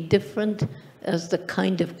going to be different as the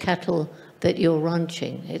kind of cattle that you're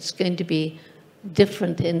ranching. It's going to be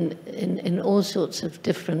different in all sorts of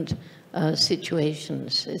different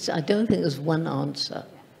situations. I don't think there's one answer.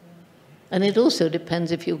 And it also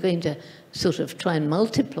depends if you're going to sort of try and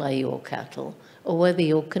multiply your cattle, or whether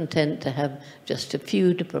you're content to have just a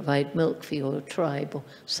few to provide milk for your tribe or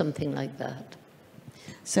something like that.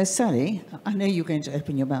 So, Sally, I know you're going to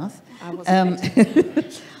open your mouth. I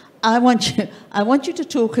wasn't I want you to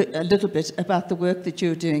talk a little bit about the work that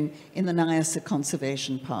you're doing in the Nyasa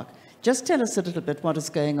Conservation Park. Just tell us a little bit what is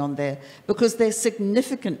going on there, because there's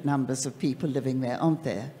significant numbers of people living there, aren't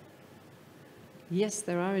there? Yes,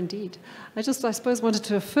 there are indeed. I suppose, wanted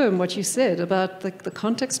to affirm what you said about the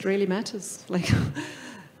context really matters. Like,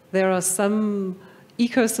 there are some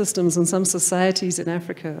ecosystems and some societies in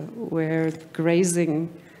Africa where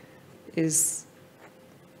grazing is,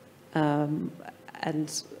 and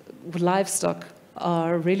livestock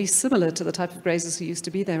are really similar to the type of grazers who used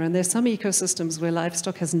to be there. And there's some ecosystems where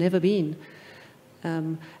livestock has never been.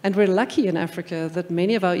 And we're lucky in Africa that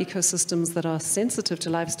many of our ecosystems that are sensitive to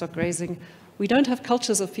livestock grazing, we don't have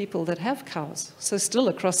cultures of people that have cows. So still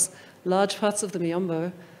across large parts of the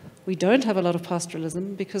Miombo, we don't have a lot of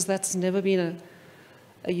pastoralism because that's never been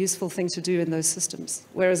a useful thing to do in those systems.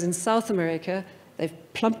 Whereas in South America, they've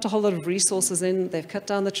plumped a whole lot of resources in, they've cut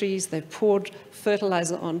down the trees, they've poured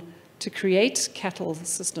fertilizer on to create cattle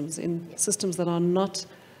systems in systems that are not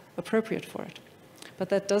appropriate for it. But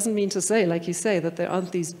that doesn't mean to say, like you say, that there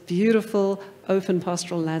aren't these beautiful open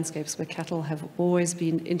pastoral landscapes where cattle have always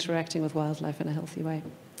been interacting with wildlife in a healthy way.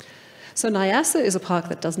 So Nyasa is a park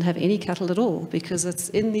that doesn't have any cattle at all because it's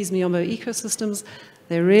in these Miombo ecosystems.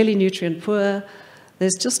 They're really nutrient poor.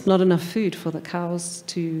 There's just not enough food for the cows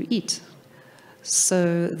to eat.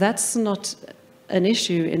 So that's not an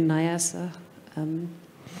issue in Nyasa.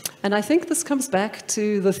 And I think this comes back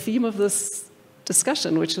to the theme of this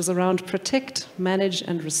discussion, which is around protect, manage,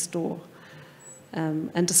 and restore,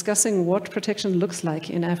 and discussing what protection looks like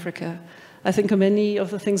in Africa. I think many of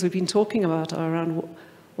the things we've been talking about are around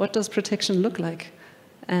what does protection look like?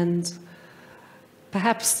 And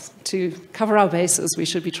perhaps to cover our bases, we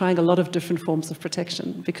should be trying a lot of different forms of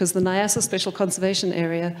protection, because the Nyasa Special Conservation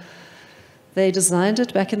Area, they designed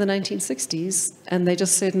it back in the 1960s, and they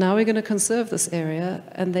just said, now we're going to conserve this area,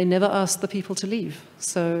 and they never asked the people to leave.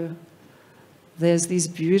 So there's these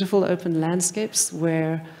beautiful open landscapes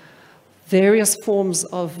where various forms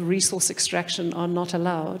of resource extraction are not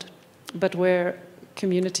allowed, but where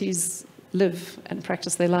communities live and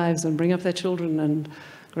practice their lives and bring up their children and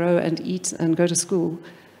grow and eat and go to school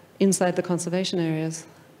inside the conservation areas.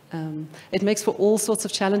 It makes for all sorts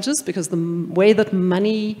of challenges because the way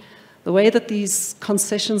that these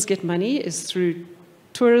concessions get money is through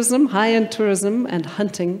tourism, high-end tourism and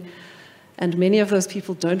hunting. And many of those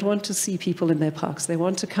people don't want to see people in their parks. They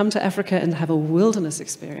want to come to Africa and have a wilderness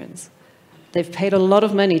experience. They've paid a lot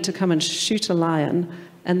of money to come and shoot a lion,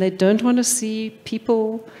 and they don't want to see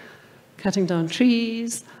people cutting down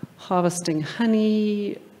trees, harvesting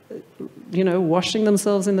honey, washing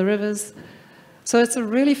themselves in the rivers. So it's a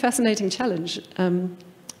really fascinating challenge.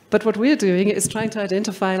 But what we're doing is trying to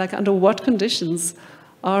identify, under what conditions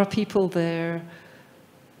are people there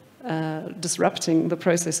disrupting the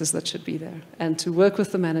processes that should be there, and to work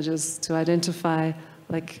with the managers to identify,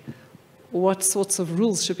 what sorts of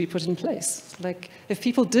rules should be put in place. If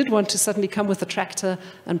people did want to suddenly come with a tractor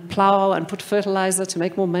and plow and put fertilizer to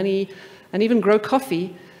make more money and even grow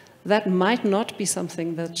coffee, that might not be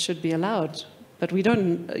something that should be allowed. But we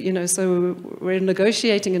don't, so we're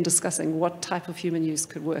negotiating and discussing what type of human use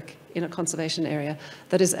could work in a conservation area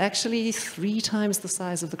that is actually 3 times the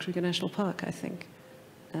size of the Kruger National Park, I think.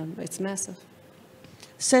 It's massive.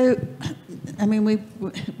 So, I mean,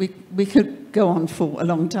 we could go on for a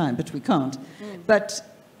long time, but we can't. But,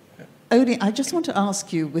 Odie, I just want to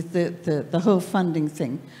ask you, with the whole funding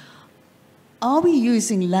thing, are we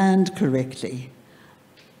using land correctly?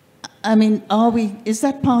 I mean, is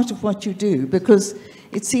that part of what you do? Because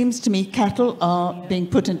it seems to me cattle are being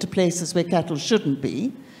put into places where cattle shouldn't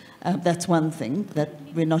be. That's one thing, that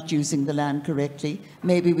we're not using the land correctly.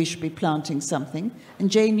 Maybe we should be planting something.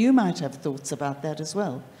 And Jane, you might have thoughts about that as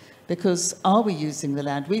well. Because are we using the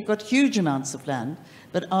land? We've got huge amounts of land,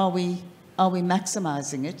 but are we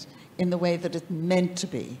maximizing it in the way that it's meant to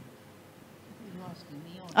be? You're asking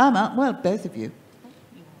me or Well, both of you.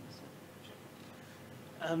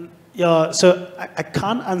 Yeah, so I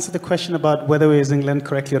can't answer the question about whether we're using land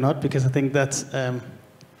correctly or not, because I think that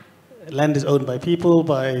land is owned by people,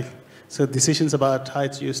 so decisions about how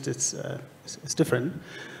it's used, it's different.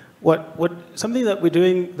 Something that we're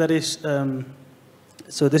doing that is,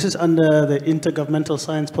 so this is under the Intergovernmental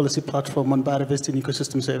Science Policy Platform on Biodiversity and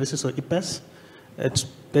Ecosystem Services, or IPBES. It's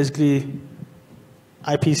basically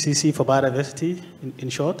IPCC for biodiversity, in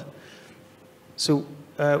short. So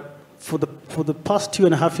for the past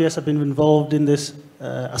 2.5 years, I've been involved in this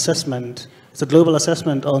assessment. It's a global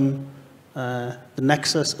assessment on the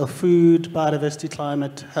nexus of food, biodiversity,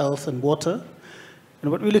 climate, health, and water.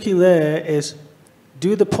 And what we're looking there is,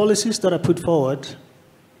 do the policies that are put forward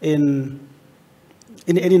in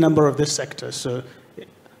any number of these sectors? So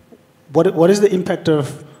what is the impact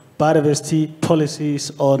of biodiversity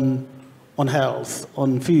policies on health,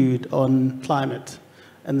 on food, on climate?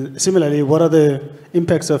 And similarly, what are the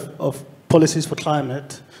impacts of policies for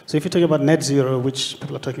climate? So if you're talking about net zero, which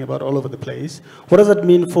people are talking about all over the place, what does that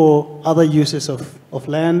mean for other uses of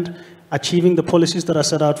land, achieving the policies that are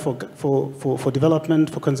set out for development,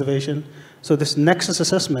 for conservation? So this nexus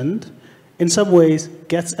assessment, in some ways,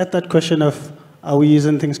 gets at that question of, are we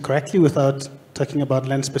using things correctly without talking about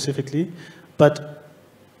land specifically? But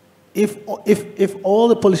if all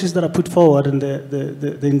the policies that are put forward and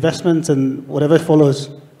the investments and whatever follows,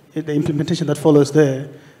 the implementation that follows there,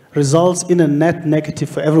 results in a net negative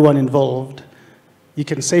for everyone involved, you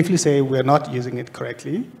can safely say we're not using it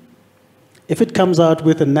correctly. If it comes out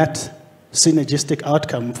with a net synergistic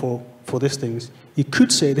outcome for these things, you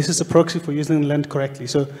could say this is a proxy for using land correctly.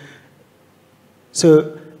 So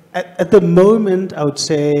at the moment, I would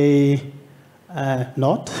say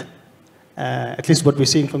not. At least what we're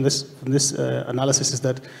seeing from this analysis is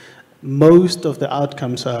that most of the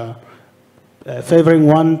outcomes are favoring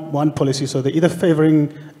one policy. So they're either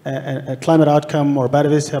favoring a climate outcome or a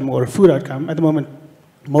biodiversity outcome or a food outcome. At the moment,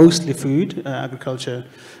 mostly food, agriculture,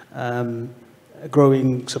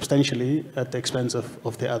 growing substantially at the expense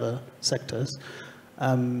of the other sectors.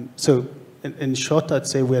 So in short, I'd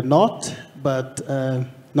say we're not, but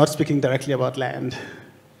not speaking directly about land.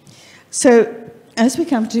 So as we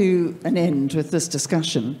come to an end with this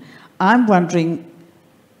discussion, I'm wondering,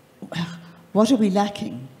 what are we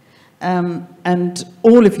lacking? And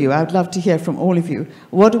all of you, I'd love to hear from all of you,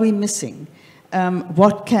 what are we missing?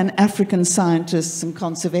 What can African scientists and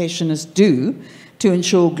conservationists do to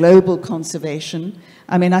ensure global conservation?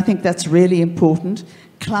 I mean, I think that's really important.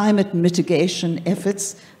 Climate mitigation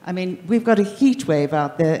efforts. I mean, we've got a heat wave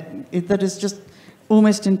out there that is just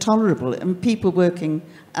almost intolerable, and people working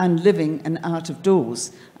and living and out of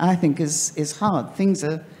doors, I think is hard. Things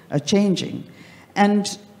are changing.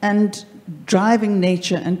 And driving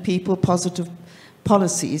nature and people positive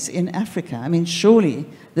policies in Africa. I mean, surely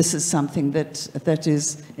this is something that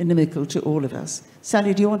is inimical to all of us.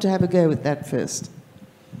 Sally, do you want to have a go with that first?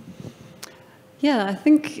 Yeah, I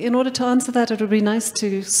think in order to answer that, it would be nice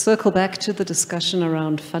to circle back to the discussion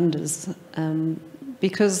around funders,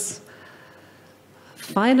 because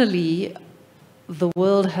finally, the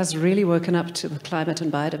world has really woken up to the climate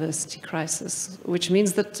and biodiversity crisis, which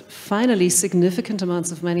means that finally significant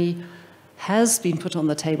amounts of money has been put on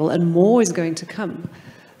the table and more is going to come.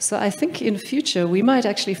 So I think in future we might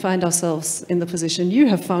actually find ourselves in the position you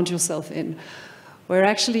have found yourself in, where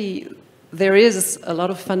actually there is a lot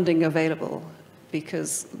of funding available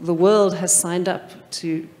because the world has signed up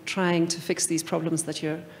to trying to fix these problems that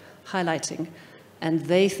you're highlighting. And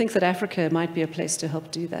they think that Africa might be a place to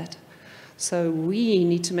help do that. So we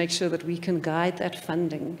need to make sure that we can guide that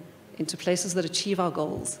funding into places that achieve our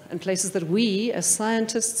goals and places that we, as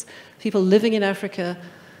scientists, people living in Africa,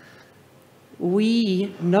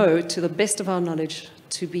 we know to the best of our knowledge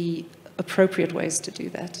to be appropriate ways to do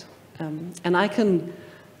that. And I can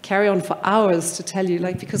carry on for hours to tell you,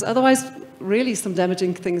 because otherwise really some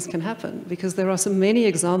damaging things can happen, because there are so many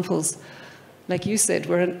examples, like you said,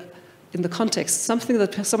 where in the context, something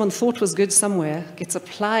that someone thought was good somewhere gets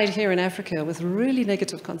applied here in Africa with really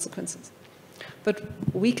negative consequences. But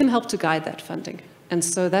we can help to guide that funding. And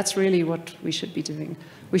so that's really what we should be doing.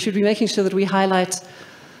 We should be making sure that we highlight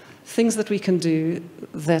things that we can do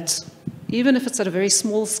that, even if it's at a very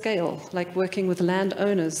small scale, like working with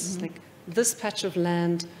landowners, like this patch of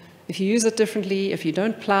land, if you use it differently, if you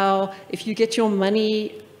don't plow, if you get your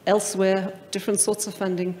money elsewhere, different sorts of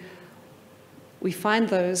funding, we find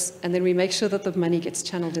those, and then we make sure that the money gets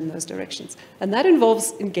channeled in those directions. And that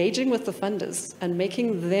involves engaging with the funders and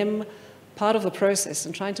making them part of the process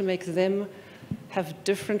and trying to make them have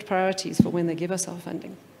different priorities for when they give us our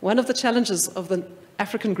funding. One of the challenges of the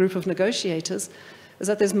African group of negotiators is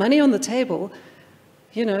that there's money on the table,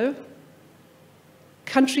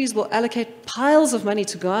 countries will allocate piles of money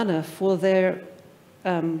to Ghana for their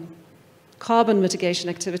carbon mitigation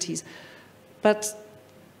activities. But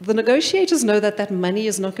the negotiators know that that money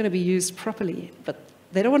is not going to be used properly, but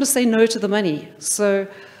they don't want to say no to the money. So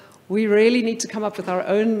we really need to come up with our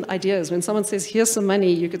own ideas. When someone says, here's some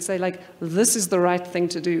money, you could say, like, this is the right thing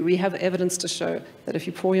to do. We have evidence to show that if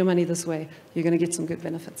you pour your money this way, you're going to get some good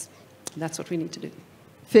benefits. That's what we need to do.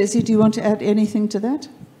 Fezi, do you want to add anything to that?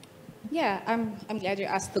 Yeah, I'm glad you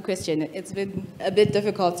asked the question. It's been a bit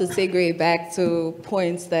difficult to segue back to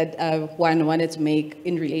points that one wanted to make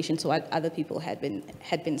in relation to what other people had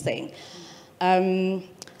been saying.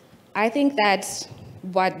 I think that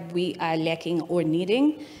what we are lacking or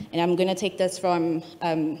needing, and I'm going to take this from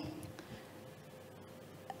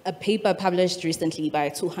a paper published recently by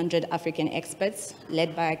 200 African experts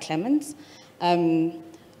led by Clemens,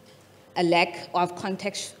 a lack of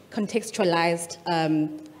contextualized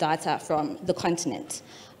data from the continent.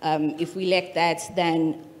 If we lack that,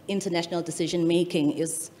 then international decision-making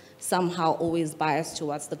is somehow always biased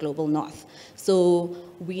towards the global north. So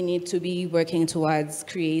we need to be working towards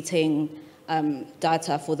creating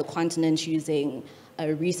data for the continent using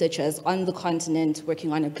researchers on the continent,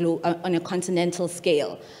 working on a continental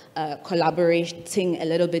scale, collaborating a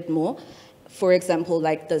little bit more. For example,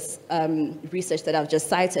 like this research that I've just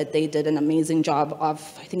cited, they did an amazing job of,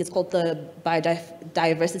 I think it's called the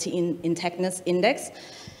Biodiversity Intactness Index,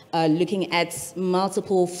 looking at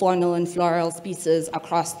multiple faunal and floral species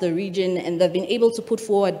across the region, and they've been able to put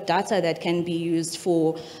forward data that can be used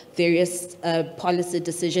for various policy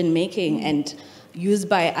decision-making and used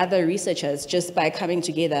by other researchers just by coming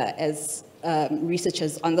together as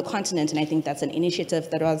researchers on the continent. And I think that's an initiative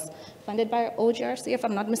that was funded by OGRC, if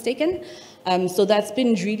I'm not mistaken. So that's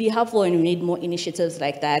been really helpful, and we need more initiatives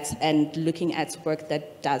like that and looking at work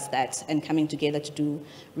that does that and coming together to do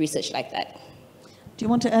research like that. Do you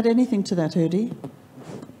want to add anything to that, Odi?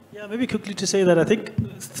 Yeah, maybe quickly to say that I think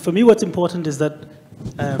for me what's important is that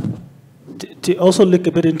to also look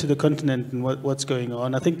a bit into the continent and what's going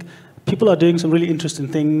on. I think people are doing some really interesting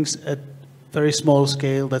things at very small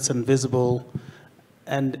scale that's invisible,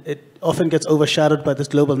 and it often gets overshadowed by this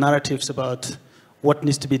global narratives about what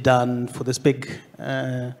needs to be done for this big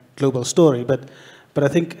global story. But I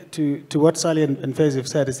think to what Sally and Fezi have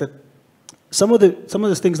said is that some of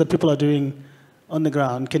the things that people are doing on the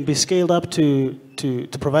ground can be scaled up to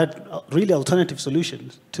provide really alternative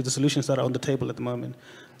solutions to the solutions that are on the table at the moment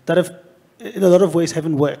that have, in a lot of ways,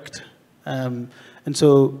 haven't worked. And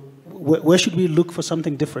so where should we look for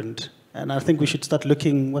something different? And I think we should start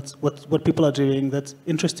looking what people are doing that's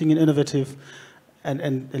interesting and innovative,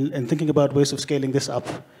 and thinking about ways of scaling this up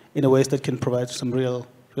in a ways that can provide some real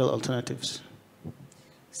alternatives.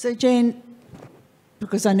 So Jane,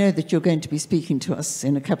 because I know that you're going to be speaking to us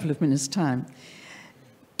in a couple of minutes' time,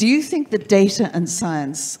 do you think that data and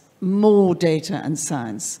science, more data and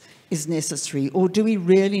science, is necessary? Or do we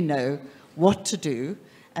really know what to do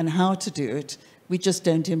and how to do it? We just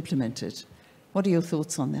don't implement it. What are your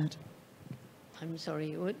thoughts on that? I'm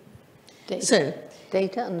sorry, what?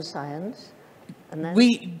 Data and science. And then?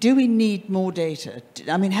 Do we need more data?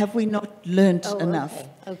 I mean, have we not learnt enough?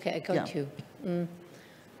 Okay, I got you.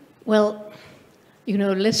 Well, you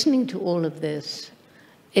know, listening to all of this,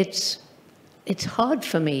 it's hard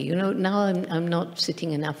for me. You know, now I'm not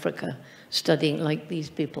sitting in Africa studying like these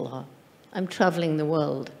people are. I'm traveling the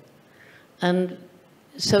world. And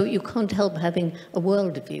so you can't help having a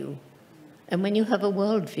worldview. And when you have a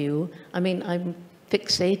worldview, I mean, I'm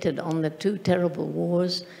fixated on the two terrible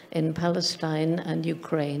wars in Palestine and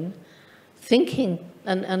Ukraine, thinking,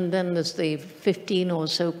 and then there's the 15 or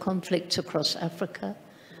so conflicts across Africa.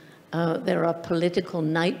 There are political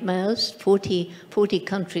nightmares, 40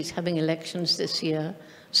 countries having elections this year.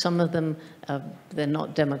 Some of them, they're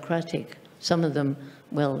not democratic. Some of them,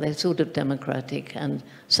 well, they're sort of democratic, and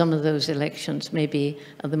some of those elections maybe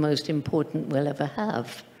are the most important we'll ever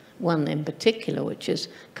have. One in particular, which is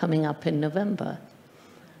coming up in November.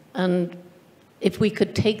 And if we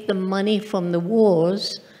could take the money from the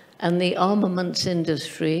wars and the armaments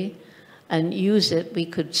industry and use it, we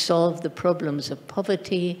could solve the problems of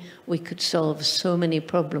poverty. We could solve so many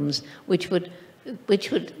problems, which would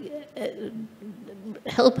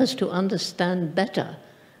help us to understand better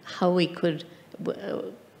how we could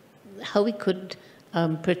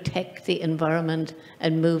protect the environment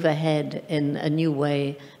and move ahead in a new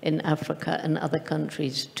way in Africa and other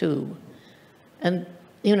countries too. And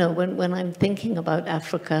you know, when I'm thinking about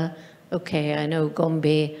Africa, okay, I know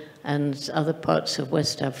Gombe and other parts of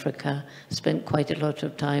West Africa, spent quite a lot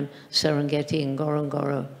of time, Serengeti and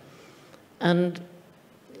Ngorongoro. And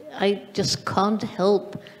I just can't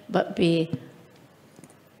help but be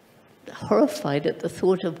horrified at the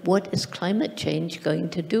thought of what is climate change going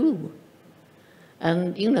to do.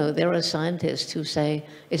 And, you know, there are scientists who say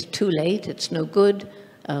it's too late, it's no good,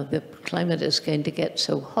 the climate is going to get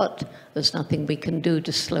so hot, there's nothing we can do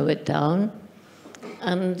to slow it down.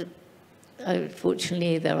 And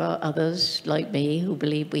fortunately, there are others like me who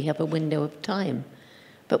believe we have a window of time.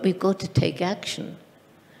 But we've got to take action.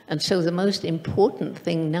 And so the most important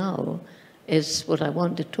thing now is what I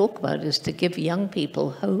want to talk about, is to give young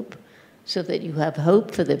people hope, so that you have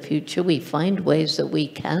hope for the future. We find ways that we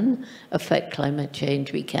can affect climate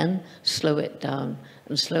change. We can slow it down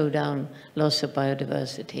and slow down loss of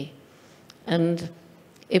biodiversity. And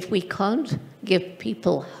if we can't give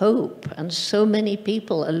people hope, and so many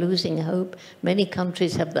people are losing hope, many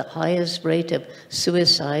countries have the highest rate of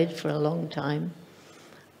suicide for a long time.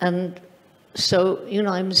 And so, you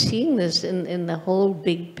know, I'm seeing this in the whole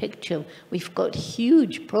big picture. We've got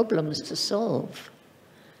huge problems to solve.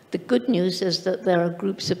 The good news is that there are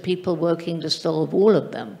groups of people working to solve all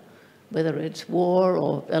of them, whether it's war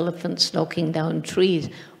or elephants knocking down trees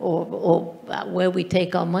or where we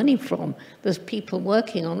take our money from. There's people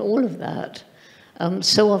working on all of that.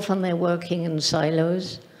 So often they're working in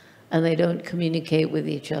silos and they don't communicate with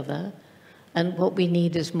each other. And what we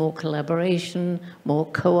need is more collaboration, more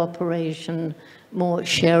cooperation, more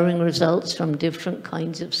sharing results from different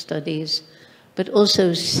kinds of studies, but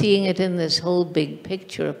also seeing it in this whole big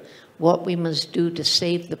picture of what we must do to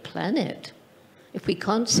save the planet. If we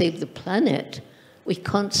can't save the planet, we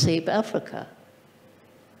can't save Africa.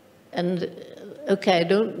 And, okay, I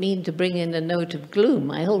don't mean to bring in a note of gloom.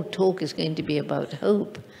 My whole talk is going to be about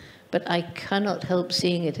hope. But I cannot help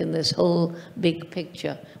seeing it in this whole big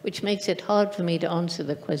picture, which makes it hard for me to answer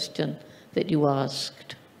the question that you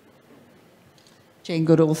asked. Jane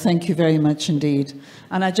Goodall, thank you very much indeed.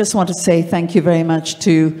 And I just want to say thank you very much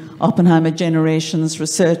to Oppenheimer Generations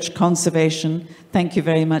Research Conservation. Thank you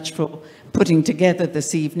very much for putting together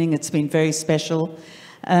this evening. It's been very special.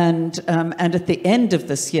 And at the end of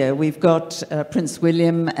this year, we've got Prince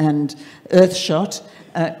William and Earthshot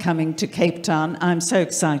coming to Cape Town. I'm so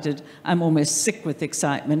excited. I'm almost sick with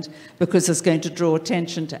excitement because it's going to draw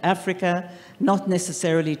attention to Africa, not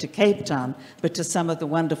necessarily to Cape Town, but to some of the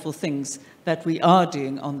wonderful things that we are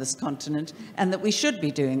doing on this continent and that we should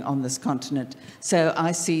be doing on this continent. So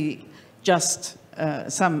I see just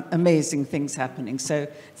some amazing things happening. So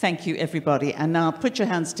thank you, everybody. And now put your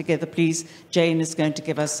hands together, please. Jane is going to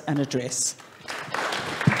give us an address.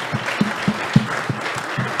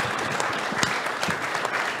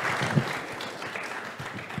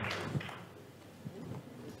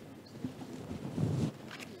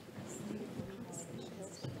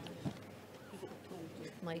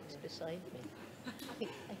 Mike's beside me. I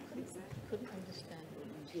couldn't understand what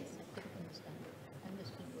you said. I couldn't understand it. I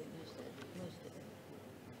understood what you said, most of it.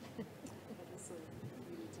 But also,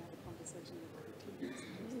 we need to have a conversation about the teams.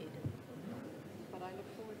 But I look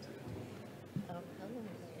forward to it. How long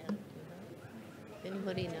is it? Do you know?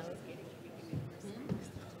 Anybody know?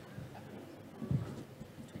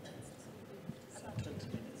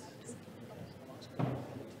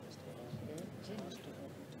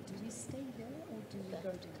 Do we stay here or do we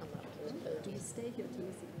go to come up? Do you stay here to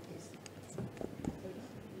listen to this?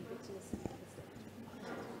 You get to listen to this.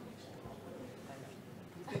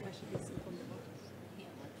 You think I should listen from the bottom?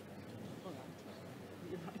 All right.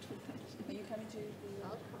 You're right with that. Are you coming to the...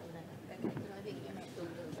 I'll come there. Okay. I think you should go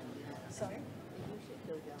down there. Sorry? You should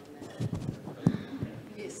go down there.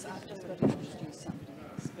 Yes, I've just got to introduce somebody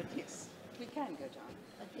else. But yes, we can go down.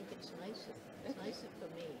 I think it's nicer. It's nicer for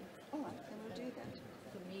me. All right, then we'll do that.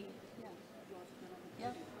 For me. Yeah.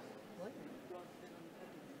 Yeah. What?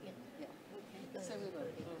 Yeah. Yeah. So we will.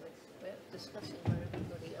 We're discussing where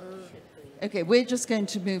everybody else should be. Okay, we're just going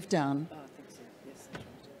to move down. Oh, I think so. Yes.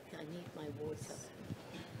 I need my water.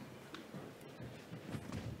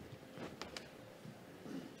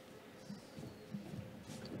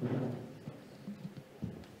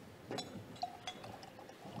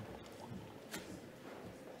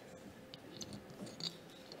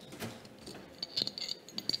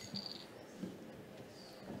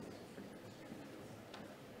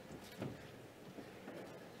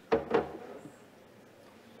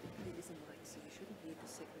 There is a mic, so you shouldn't need the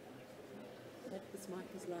second mic. This mic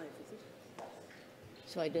is live, is it?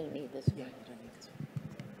 So I don't need this Yeah, one. you don't need this one.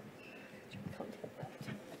 Can't have that.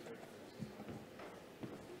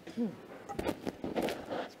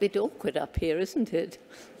 It's a bit awkward up here, isn't it?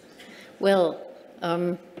 Well,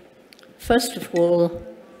 first of all,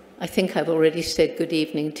 I think I've already said good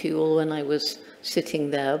evening to you all when I was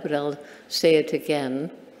sitting there, but I'll say it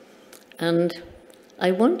again. And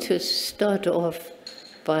I want to start off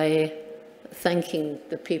by thanking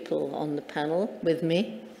the people on the panel with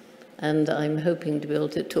me, and I'm hoping to be able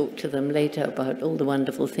to talk to them later about all the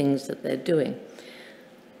wonderful things that they're doing.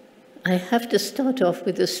 I have to start off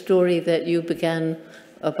with a story that you began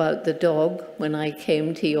about the dog when I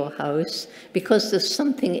came to your house, because there's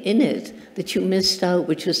something in it that you missed out,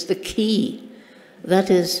 which was the key. That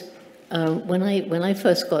is, when I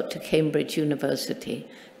first got to Cambridge University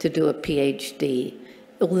to do a PhD,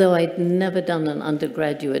 although I'd never done an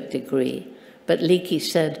undergraduate degree, but Leakey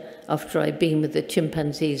said, after I'd been with the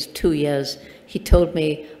chimpanzees 2 years, he told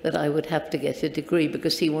me that I would have to get a degree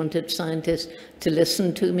because he wanted scientists to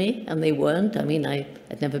listen to me, and they weren't. I mean, I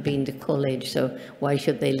had never been to college, so why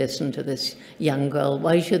should they listen to this young girl?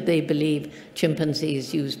 Why should they believe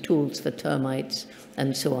chimpanzees use tools for termites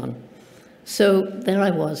and so on? So there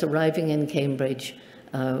I was, arriving in Cambridge,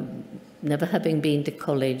 never having been to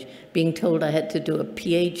college, being told I had to do a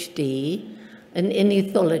PhD in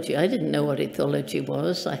ethology. I didn't know what ethology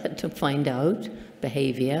was. I had to find out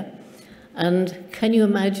behavior. And can you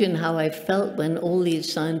imagine how I felt when all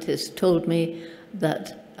these scientists told me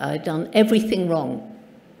that I'd done everything wrong?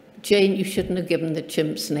 Jane, you shouldn't have given the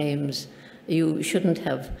chimps names. You shouldn't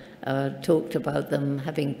have talked about them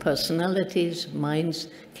having personalities, minds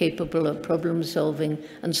capable of problem solving,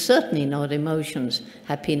 and certainly not emotions,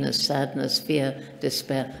 happiness, sadness, fear,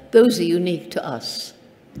 despair. Those are unique to us.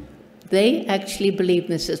 They actually believed,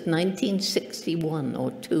 this is 1961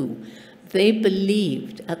 or 2, they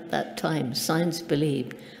believed at that time, science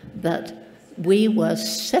believed, that we were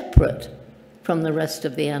separate from the rest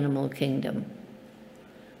of the animal kingdom.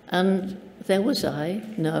 And there was I,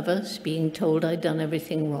 nervous, being told I'd done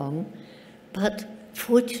everything wrong. But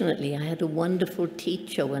fortunately, I had a wonderful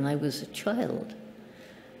teacher when I was a child.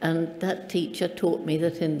 And that teacher taught me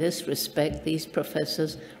that in this respect, these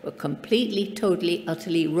professors were completely, totally,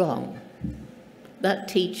 utterly wrong. That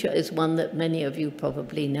teacher is one that many of you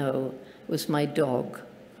probably know, was my dog.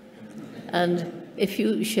 And if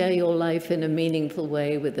you share your life in a meaningful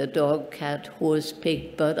way with a dog, cat, horse,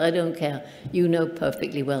 pig, bird, I don't care, you know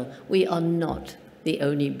perfectly well, we are not the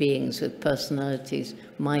only beings with personalities,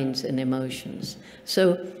 minds, and emotions.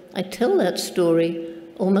 So I tell that story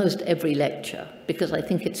almost every lecture because I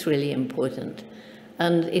think it's really important.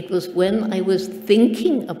 And it was when I was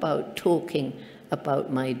thinking about talking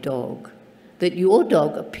about my dog that your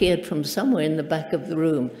dog appeared from somewhere in the back of the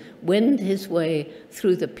room, wended his way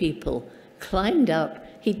through the people, climbed up.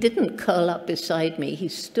 He didn't curl up beside me. He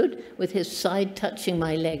stood with his side touching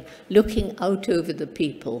my leg, looking out over the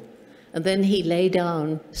people. And then he lay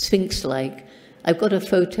down, sphinx-like. I've got a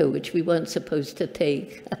photo which we weren't supposed to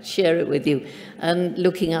take. I'll share it with you. And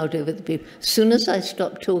looking out over the people. As soon as I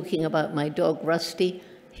stopped talking about my dog, Rusty,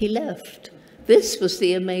 he left. This was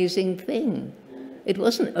the amazing thing. It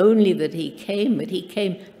wasn't only that he came, but he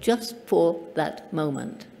came just for that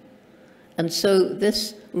moment. And so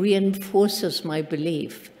this reinforces my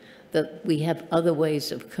belief that we have other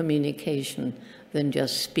ways of communication than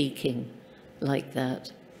just speaking like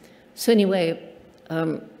that. So anyway,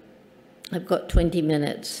 I've got 20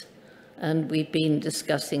 minutes, and we've been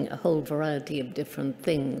discussing a whole variety of different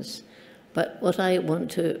things. But what I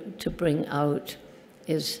want to bring out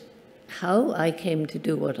is how I came to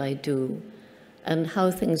do what I do, and how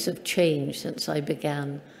things have changed since I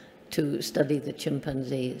began to study the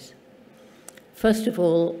chimpanzees. First of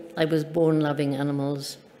all, I was born loving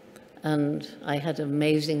animals, and I had an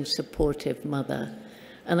amazing, supportive mother.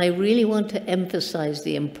 And I really want to emphasize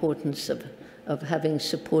the importance of having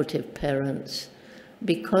supportive parents,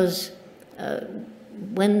 because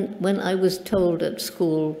when I was told at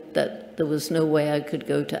school that there was no way I could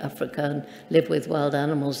go to Africa and live with wild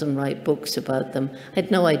animals and write books about them, I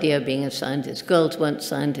had no idea of being a scientist. Girls weren't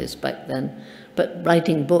scientists back then, but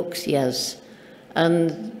writing books, yes.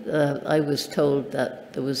 And I was told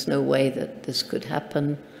that there was no way that this could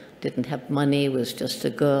happen, didn't have money, was just a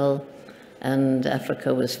girl, and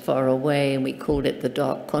Africa was far away, and we called it the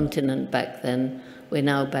Dark Continent back then. We're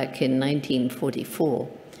now back in 1944.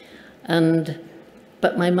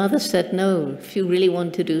 But my mother said, no, if you really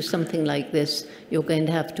want to do something like this, you're going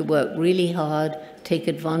to have to work really hard, take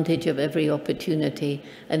advantage of every opportunity,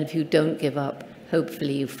 and if you don't give up,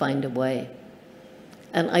 hopefully you find a way.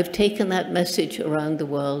 And I've taken that message around the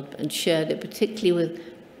world and shared it, particularly with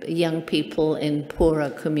young people in poorer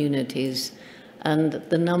communities. And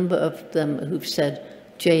the number of them who've said,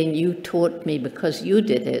 Jane, you taught me because you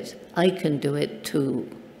did it, I can do it too.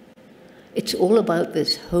 It's all about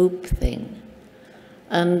this hope thing.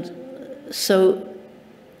 And so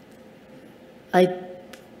I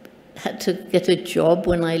had to get a job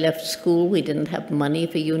when I left school. We didn't have money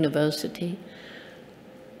for university.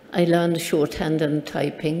 I learned shorthand and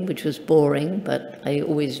typing, which was boring, but I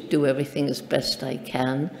always do everything as best I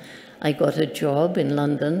can. I got a job in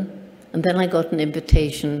London, and then I got an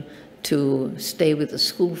invitation to stay with a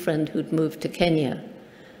school friend who'd moved to Kenya.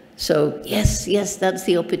 So yes, that's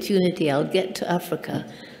the opportunity. I'll get to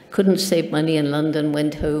Africa. Couldn't save money in London,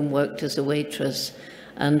 went home, worked as a waitress,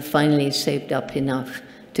 and finally saved up enough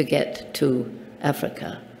to get to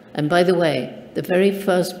Africa. And by the way, the very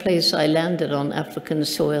first place I landed on African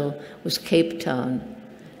soil was Cape Town.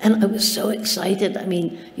 And I was so excited. I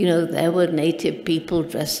mean, you know, there were native people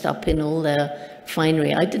dressed up in all their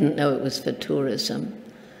finery. I didn't know it was for tourism.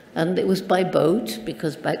 And it was by boat,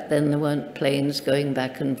 because back then there weren't planes going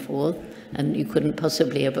back and forth, and you couldn't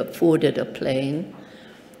possibly have afforded a plane.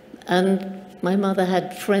 And my mother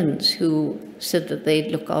had friends who said that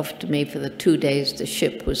they'd look after me for the 2 days the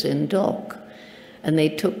ship was in dock. And they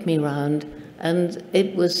took me round, and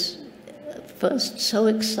it was first so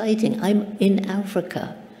exciting. I'm in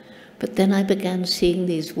Africa. But then I began seeing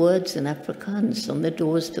these words in Afrikaans on the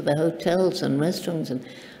doors to the hotels and restaurants, and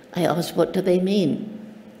I asked, what do they mean?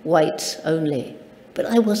 Whites only. But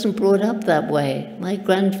I wasn't brought up that way. My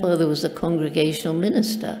grandfather was a congregational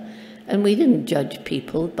minister, and we didn't judge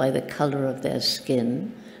people by the color of their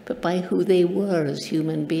skin, but by who they were as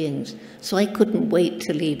human beings. So I couldn't wait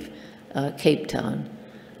to leave Cape Town.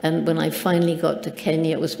 And when I finally got to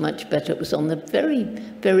Kenya, it was much better. It was on the very,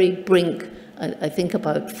 very brink, I think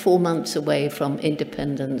about 4 months away from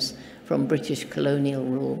independence, from British colonial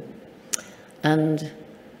rule. And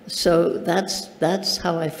so that's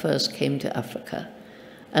how I first came to Africa.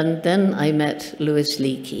 And then I met Louis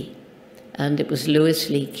Leakey. And it was Louis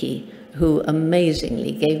Leakey who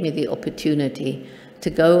amazingly gave me the opportunity to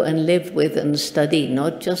go and live with and study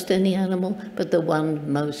not just any animal, but the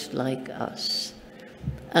one most like us.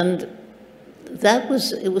 And it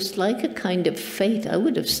was like a kind of fate. I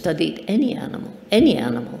would have studied any animal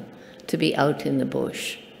to be out in the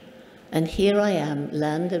bush. And here I am,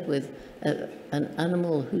 landed with an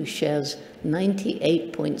animal who shares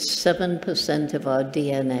 98.7% of our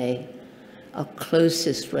DNA, our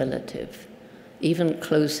closest relative, even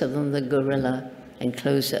closer than the gorilla and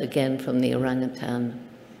closer again from the orangutan,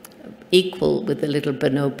 equal with the little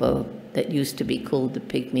bonobo that used to be called the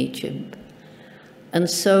pygmy chimp. And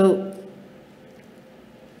so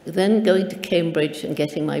then going to Cambridge and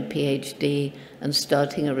getting my PhD and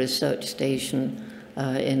starting a research station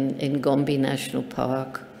in Gombe National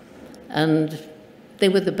Park. And they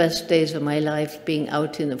were the best days of my life, being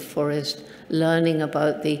out in the forest, learning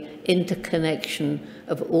about the interconnection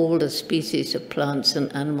of all the species of plants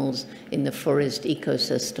and animals in the forest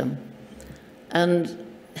ecosystem, and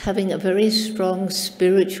having a very strong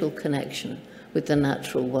spiritual connection with the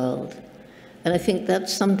natural world. And I think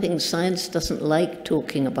that's something science doesn't like,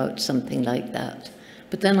 talking about something like that.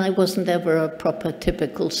 But then I wasn't ever a proper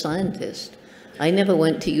typical scientist. I never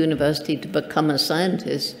went to university to become a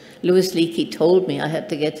scientist. Louis Leakey told me I had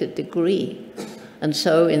to get a degree. And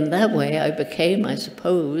so in that way, I became, I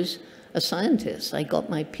suppose, a scientist. I got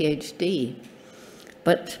my PhD.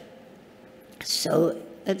 But so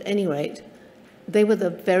at any rate, they were the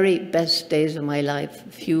very best days of my life.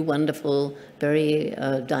 A few wonderful, very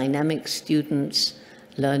dynamic students,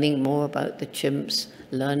 learning more about the chimps,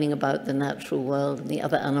 learning about the natural world and the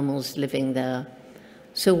other animals living there.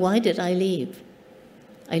 So why did I leave?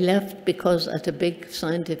 I left because at a big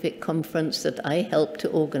scientific conference that I helped to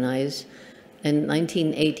organize in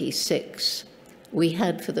 1986, we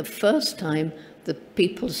had for the first time the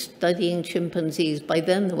people studying chimpanzees. By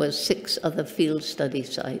then there were 6 other field study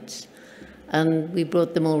sites. And we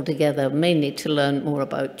brought them all together, mainly to learn more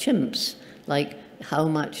about chimps, like how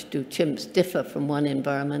much do chimps differ from one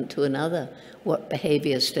environment to another? What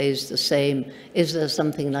behavior stays the same? Is there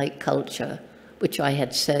something like culture, which I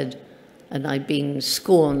had said, and I'd been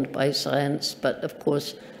scorned by science, but of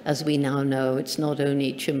course, as we now know, it's not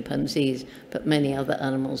only chimpanzees, but many other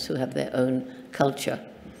animals who have their own culture.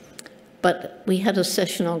 But we had a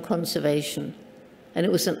session on conservation, and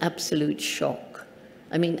it was an absolute shock.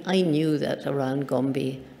 I mean, I knew that around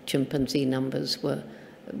Gombe, chimpanzee numbers were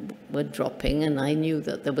dropping, and I knew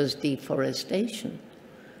that there was deforestation.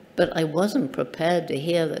 But I wasn't prepared to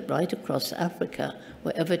hear that right across Africa,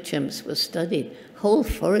 wherever chimps were studied, whole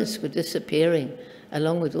forests were disappearing,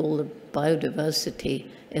 along with all the biodiversity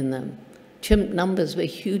in them. Chimp numbers were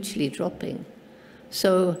hugely dropping.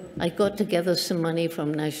 So I got together some money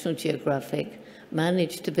from National Geographic,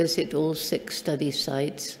 managed to visit all 6 study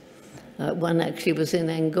sites. One actually was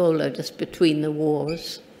in Angola, just between the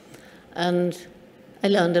wars. And I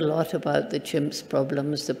learned a lot about the chimps'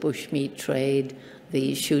 problems, the bushmeat trade,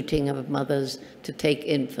 the shooting of mothers to take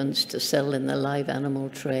infants to sell in the live animal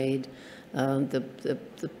trade,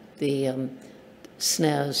 the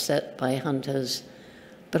snares set by hunters.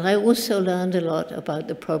 But I also learned a lot about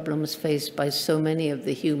the problems faced by so many of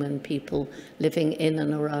the human people living in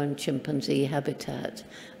and around chimpanzee habitat,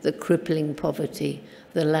 the crippling poverty,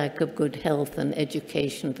 the lack of good health and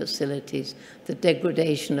education facilities, the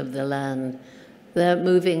degradation of the land. They're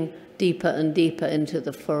moving deeper and deeper into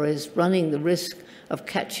the forest, running the risk of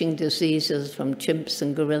catching diseases from chimps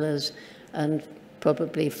and gorillas, and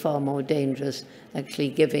probably far more dangerous, actually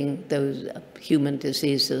giving those human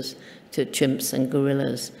diseases to chimps and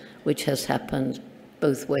gorillas, which has happened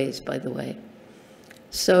both ways, by the way.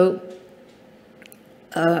 So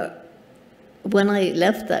when I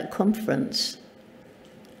left that conference,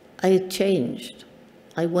 I had changed.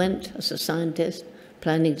 I went as a scientist,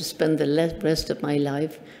 planning to spend the rest of my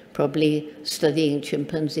life probably studying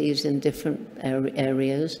chimpanzees in different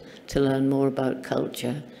areas to learn more about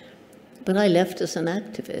culture. But I left as an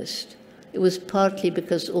activist. It was partly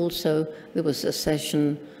because also there was a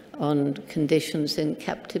session on conditions in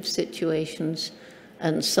captive situations,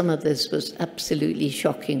 and some of this was absolutely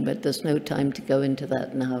shocking, but there's no time to go into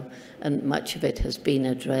that now, and much of it has been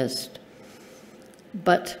addressed.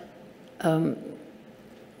 But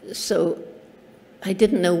so I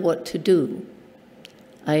didn't know what to do.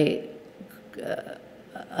 I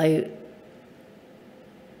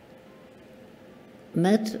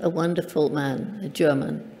met a wonderful man, a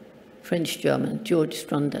German, French-German, George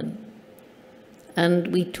Strunden, and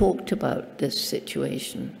we talked about this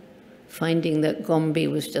situation, finding that Gombe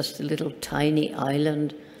was just a little tiny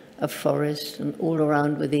island of forest, and all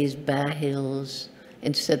around were these bare hills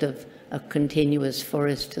instead of a continuous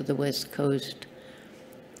forest to the west coast.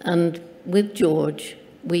 And with George,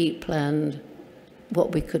 we planned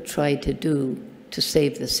what we could try to do to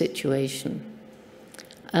save the situation.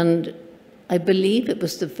 And I believe it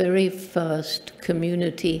was the very first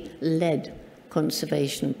community-led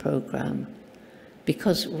conservation program,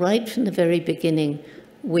 because right from the very beginning,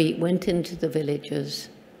 we went into the villages,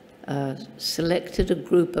 selected a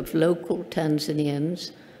group of local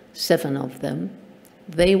Tanzanians, 7 of them.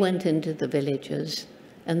 They went into the villages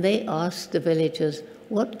and they asked the villagers,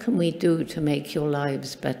 what can we do to make your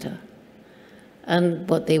lives better? And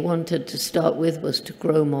what they wanted to start with was to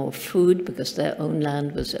grow more food because their own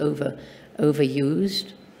land was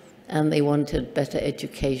overused, and they wanted better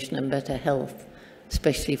education and better health,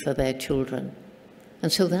 especially for their children.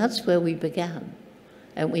 And so that's where we began.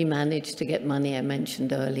 And we managed to get money, I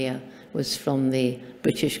mentioned earlier, was from the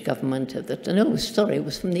British government at the time. No, sorry, it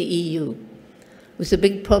was from the EU. It was a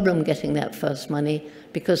big problem getting that first money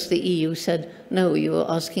because the EU said, no, you are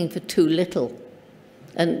asking for too little.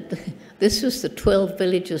 And this was the 12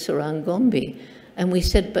 villages around Gombe. And we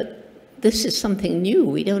said, but this is something new.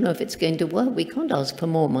 We don't know if it's going to work. We can't ask for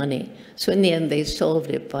more money. So in the end, they solved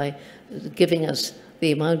it by giving us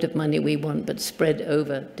the amount of money we want, but spread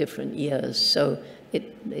over different years. So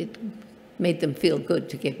it made them feel good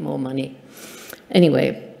to give more money.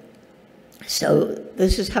 Anyway, so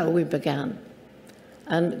this is how we began.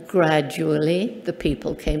 And gradually, the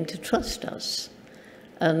people came to trust us.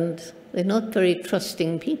 And they're not very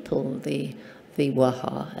trusting people, the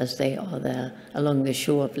Waha, as they are there along the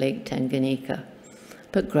shore of Lake Tanganyika.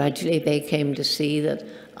 But gradually they came to see that,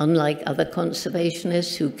 unlike other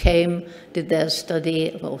conservationists who came, did their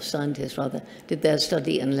study, or scientists rather, did their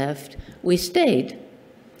study and left, we stayed.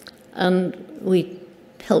 And we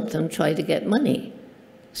helped them try to get money.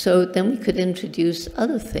 So then we could introduce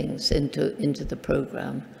other things into the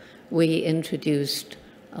program. We introduced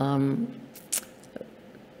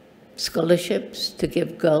scholarships to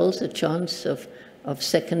give girls a chance of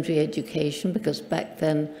secondary education, because back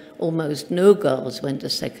then almost no girls went to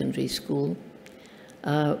secondary school.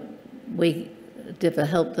 We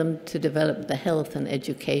helped them to develop the health and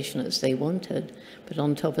education as they wanted, but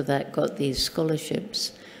on top of that got these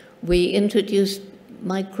scholarships. We introduced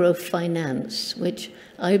microfinance, which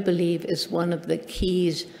I believe is one of the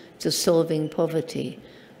keys to solving poverty,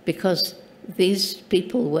 because these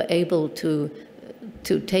people were able to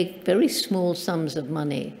take very small sums of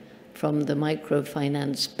money from the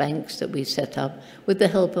microfinance banks that we set up with the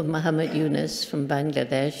help of Muhammad Yunus from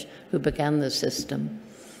Bangladesh, who began the system.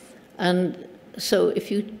 And so if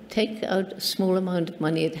you take out a small amount of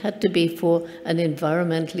money, it had to be for an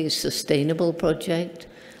environmentally sustainable project,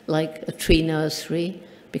 like a tree nursery,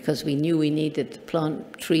 because we knew we needed to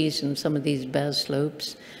plant trees in some of these bare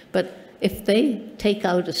slopes. But if they take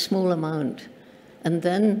out a small amount and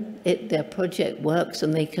then their project works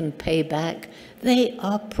and they can pay back, they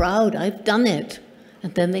are proud, I've done it.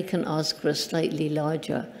 And then they can ask for a slightly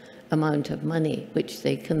larger amount of money, which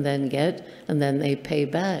they can then get, and then they pay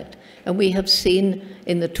back. And we have seen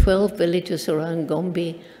in the 12 villages around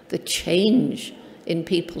Gombe the change in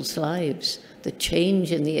people's lives, the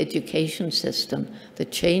change in the education system, the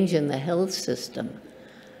change in the health system.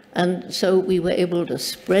 And so we were able to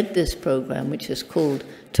spread this program, which is called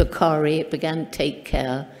Tokari. It began Take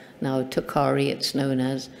Care, now Tokari it's known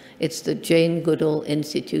as. It's the Jane Goodall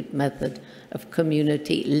Institute method of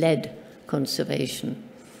community-led conservation.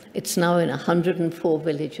 It's now in 104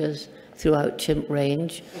 villages throughout Chimp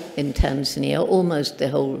Range in Tanzania, almost the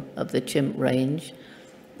whole of the Chimp Range.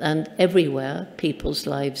 And everywhere, people's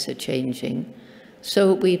lives are changing.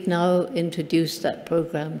 So we've now introduced that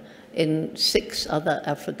program in 6 other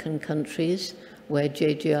African countries where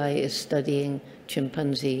JGI is studying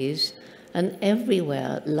chimpanzees. And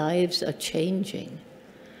everywhere, lives are changing.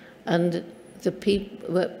 And the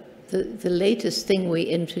latest thing we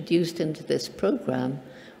introduced into this program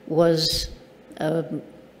was GIS,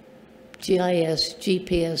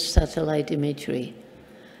 GPS satellite imagery.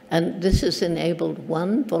 And this has enabled,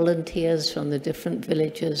 one, volunteers from the different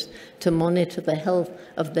villages to monitor the health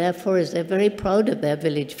of their forests. They're very proud of their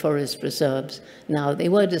village forest reserves now. They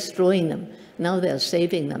were destroying them. Now they're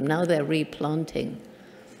saving them. Now they're replanting.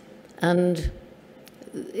 And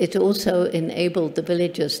it also enabled the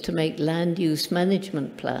villagers to make land use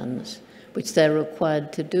management plans, which they're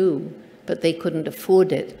required to do, but they couldn't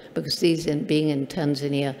afford it because being in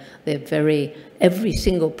Tanzania, every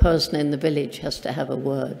single person in the village has to have a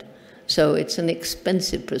word. So it's an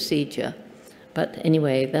expensive procedure. But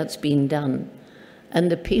anyway, that's been done.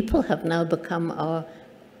 And the people have now become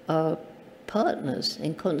our partners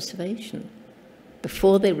in conservation.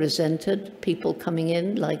 Before they resented people coming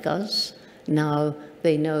in like us. Now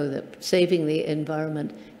they know that saving the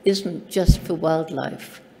environment isn't just for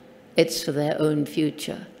wildlife, it's for their own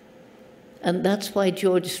future. And that's why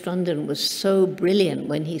George Strunden was so brilliant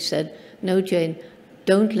when he said, no, Jane,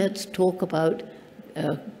 let's talk about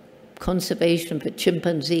conservation for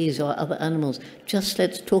chimpanzees or other animals. Just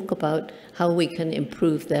let's talk about how we can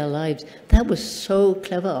improve their lives. That was so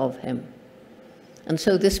clever of him. And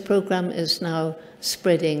so this program is now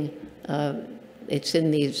spreading. It's in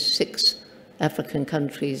these 6 African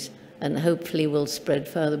countries and hopefully will spread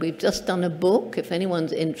further. We've just done a book, if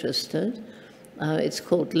anyone's interested. It's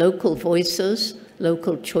called Local Voices,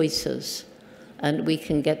 Local Choices, and we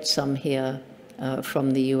can get some here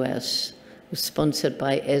from the US. It was sponsored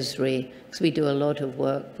by Esri, because we do a lot of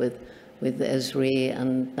work with Esri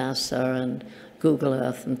and NASA and Google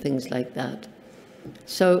Earth and things like that.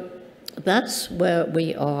 So that's where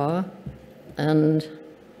we are, and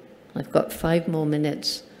I've got 5 more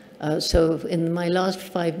minutes. So in my last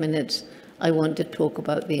 5 minutes, I want to talk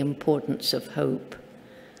about the importance of hope.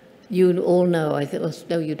 You all know,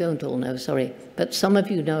 no, you don't all know, sorry, but some of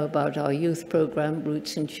you know about our youth program,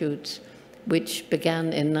 Roots and Shoots, which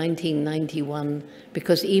began in 1991,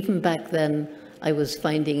 because even back then, I was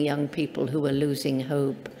finding young people who were losing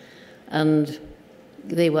hope, and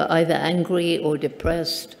they were either angry or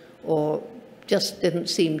depressed or just didn't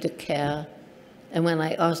seem to care. And when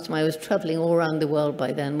I asked them, I was traveling all around the world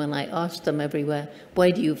by then, when I asked them everywhere,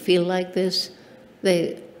 why do you feel like this?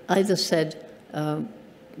 They either said,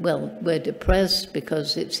 well, we're depressed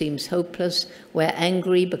because it seems hopeless. We're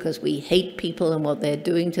angry because we hate people and what they're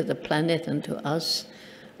doing to the planet and to us.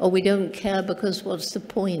 Or we don't care because what's the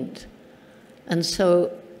point? And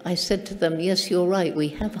so I said to them, yes, you're right, we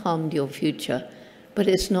have harmed your future, but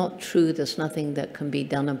it's not true, there's nothing that can be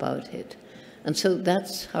done about it. And so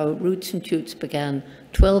that's how Roots and Shoots began,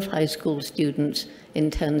 12 high school students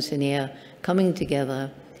in Tanzania coming together.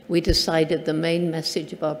 We decided the main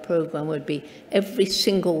message of our program would be every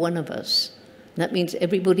single one of us, that means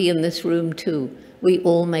everybody in this room too, we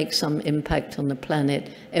all make some impact on the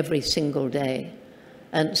planet every single day.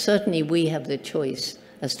 And certainly we have the choice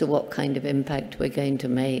as to what kind of impact we're going to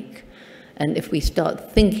make. And if we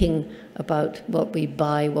start thinking about what we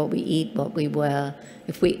buy, what we eat, what we wear,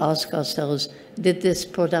 if we ask ourselves, did this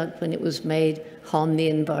product when it was made harm the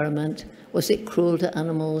environment? Was it cruel to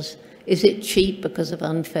animals? Is it cheap because of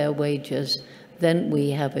unfair wages? Then we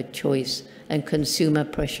have a choice, and consumer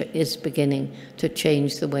pressure is beginning to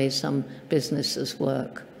change the way some businesses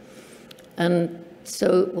work. And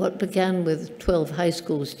so what began with 12 high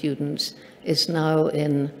school students is now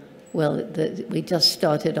in, well, we just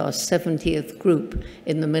started our 70th group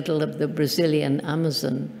in the middle of the Brazilian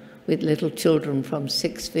Amazon with little children from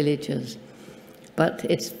 6 villages. But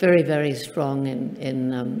it's very, very strong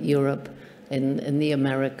in Europe, in the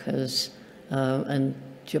Americas, and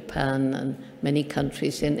Japan, and many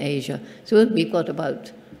countries in Asia. So we've got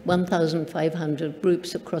about 1,500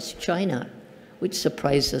 groups across China which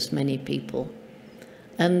surprises many people.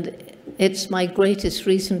 And it's my greatest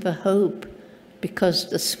reason for hope, because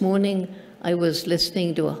this morning I was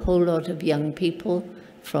listening to a whole lot of young people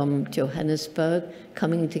from Johannesburg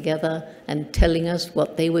coming together and telling us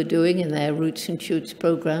what they were doing in their Roots and Shoots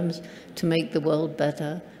programs to make the world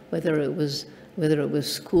better, whether it was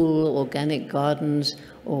school, organic gardens,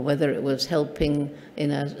 or whether it was helping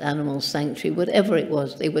in an animal sanctuary, whatever it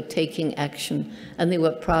was, they were taking action, and they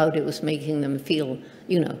were proud. It was making them feel,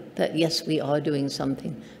 you know, that yes, we are doing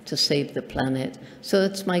something to save the planet. So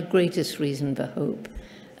that's my greatest reason for hope.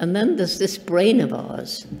 And then there's this brain of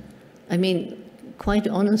ours. I mean, quite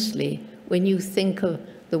honestly, when you think of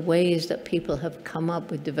the ways that people have come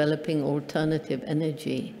up with developing alternative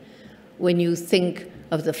energy, when you think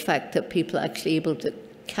of the fact that people are actually able to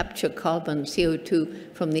capture carbon,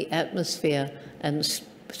 CO2 from the atmosphere and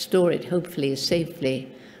store it, hopefully,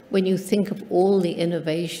 safely, when you think of all the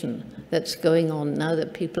innovation that's going on now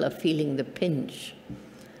that people are feeling the pinch,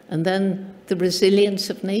 and then the resilience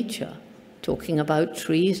of nature, talking about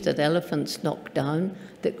trees that elephants knock down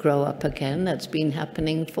that grow up again, that's been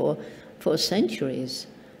happening for centuries.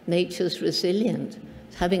 Nature's resilient.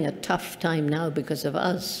 It's having a tough time now because of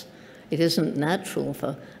us. It isn't natural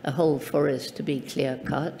for a whole forest to be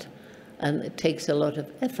clear-cut, and it takes a lot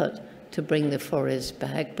of effort to bring the forest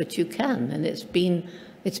back, but you can, and it's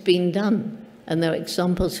been done. And there are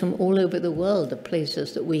examples from all over the world of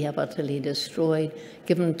places that we have utterly destroyed,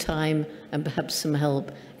 given time and perhaps some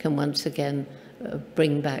help, can once again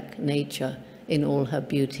bring back nature in all her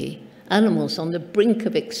beauty. Animals on the brink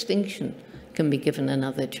of extinction can be given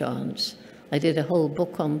another chance. I did a whole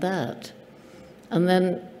book on that. And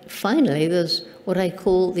then finally, there's what I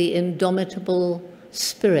call the indomitable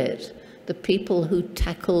spirit, the people who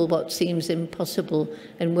tackle what seems impossible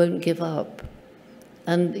and won't give up.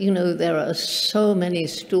 And, you know, there are so many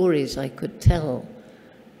stories I could tell,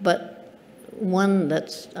 but one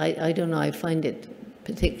that's, I don't know, I find it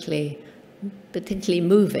particularly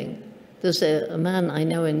moving. There's a man I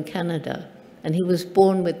know in Canada, and he was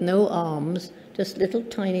born with no arms, just little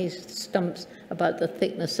tiny stumps about the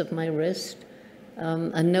thickness of my wrist,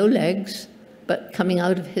 and no legs, but coming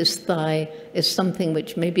out of his thigh is something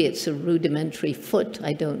which maybe it's a rudimentary foot,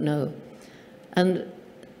 I don't know. And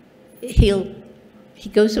he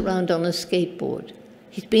goes around on a skateboard.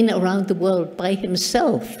 He's been around the world by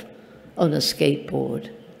himself on a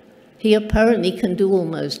skateboard. He apparently can do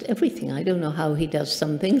almost everything. I don't know how he does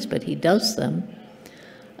some things, but he does them.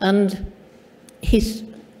 And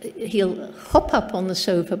he'll hop up on the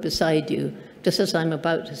sofa beside you, just as I'm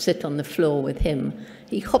about to sit on the floor with him.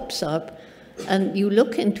 He hops up, and you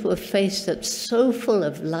look into a face that's so full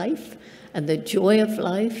of life and the joy of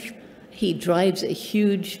life. He drives a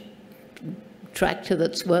huge tractor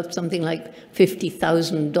that's worth something like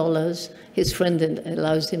 $50,000. His friend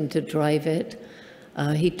allows him to drive it.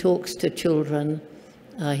 He talks to children.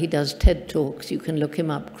 He does TED Talks. You can look him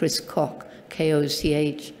up, Chris Koch,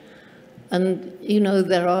 K-O-C-H. And, you know,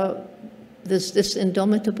 there's this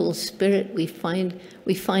indomitable spirit we find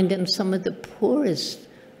in some of the poorest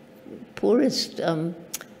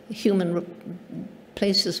human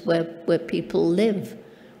places where people live.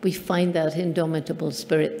 We find that indomitable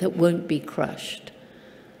spirit that won't be crushed.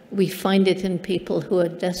 We find it in people who are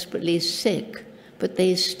desperately sick, but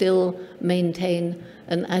they still maintain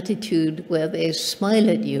an attitude where they smile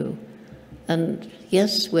at you. And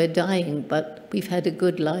yes, we're dying, but we've had a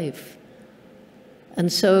good life.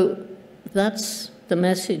 And so that's the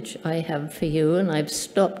message I have for you, and I've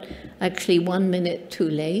stopped actually 1 minute too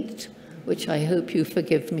late, which I hope you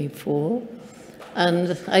forgive me for.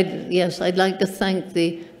 And I'd like to thank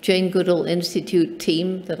the Jane Goodall Institute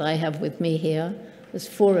team that I have with me here. There's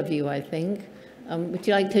 4 of you, I think. Would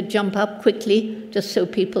you like to jump up quickly, just so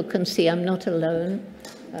people can see I'm not alone?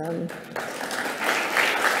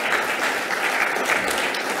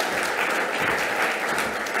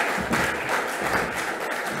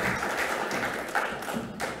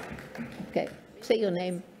 Okay, say your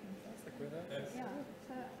name. Yeah,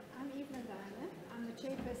 so I'm Evelyn Diana. I'm the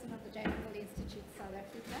chairperson of the Jane Goodall Institute South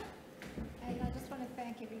Africa. And I just want to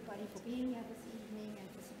thank everybody for being here this evening and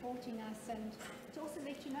for supporting us. And to also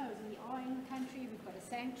let you know, we are in the country, we've got a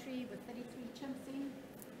sanctuary with 33 chimps in.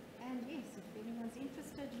 And yes, if anyone's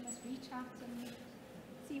interested, you must reach out and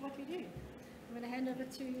see what we do. I'm going to hand over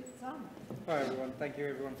to Zama. Hi everyone, thank you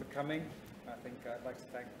everyone for coming. I think I'd like to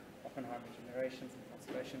thank Oppenheimer Generations and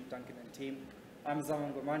Conservation, Duncan and team. I'm Zama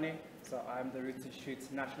Ngomane, so I'm the Roots and Shoots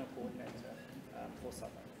National Coordinator for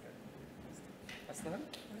South Africa. That's the one?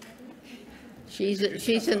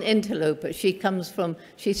 She's an interloper.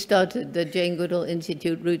 She started the Jane Goodall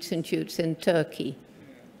Institute Roots and Shoots in Turkey.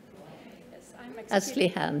 Yes, I'm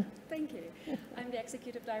Asli Han. Thank you. I'm the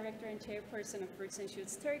Executive Director and Chairperson of Fruits and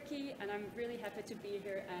Shoots Turkey, and I'm really happy to be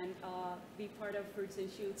here and be part of Fruits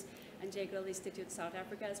and Shoots and Jane Goodall Institute South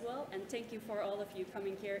Africa as well. And thank you for all of you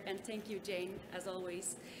coming here, and thank you, Jane, as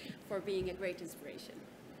always, for being a great inspiration.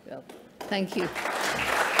 Well, thank you.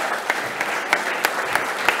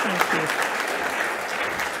 Thank you.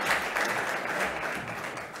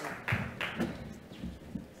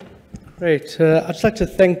 Great. I'd just like to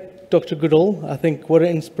thank Dr. Goodall. I think what an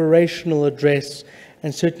inspirational address,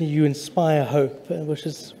 and certainly you inspire hope, which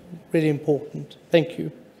is really important. Thank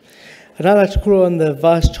you. And I'd like to call on the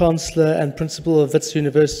Vice Chancellor and Principal of Wits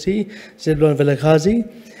University, Zeblon Velaghazi,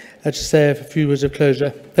 to say a few words of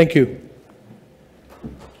closure. Thank you.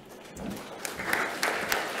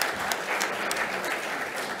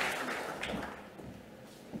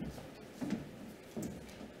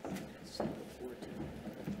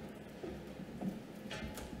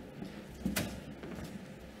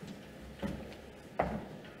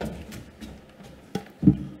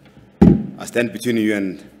 I stand between you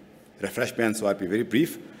and refreshment, so I'll be very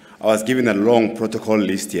brief. I was given a long protocol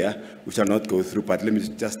list here, which I'll not go through, but let me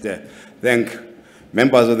just thank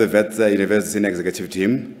members of the Wits University Senior Executive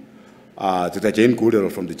Team, Dr. Jane Goodall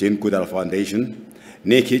from the Jane Goodall Foundation,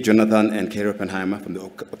 Nikki, Jonathan, and Kerry Oppenheimer from the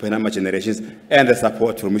Oppenheimer Generations, and the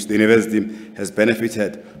support from which the university has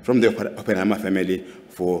benefited from the Oppenheimer family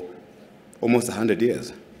for almost 100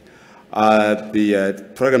 years.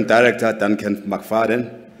 The program director, Duncan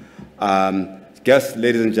McFadden, guests,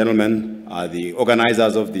 ladies and gentlemen, the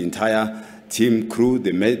organizers of the entire team, crew,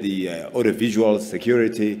 the audiovisual,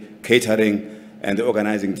 security, catering, and the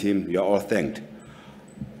organizing team, you are all thanked.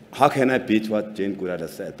 How can I beat what Jane Goodall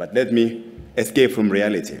has said? But let me escape from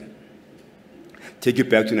reality. Take you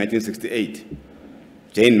back to 1968.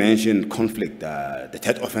 Jane mentioned conflict. The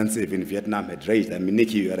Tet Offensive in Vietnam had raged. I mean,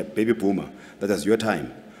 Nikki, you are a baby boomer. That was your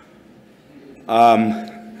time.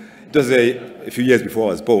 It was a few years before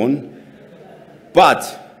I was born.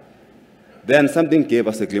 But then something gave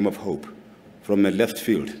us a gleam of hope from a left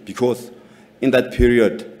field, because in that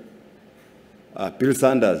period, Bill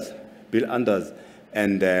Anders,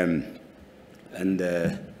 and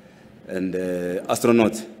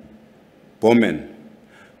astronaut Bowman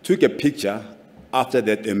took a picture after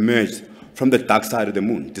that emerged from the dark side of the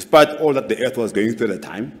moon. Despite all that the Earth was going through at the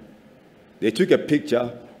time, they took a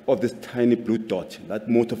picture of this tiny blue dot, that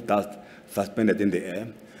mote of dust suspended in the air.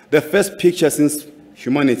 The first picture since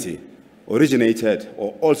humanity originated,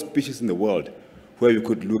 or all species in the world, where we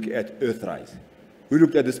could look at Earthrise. We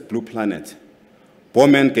looked at this blue planet.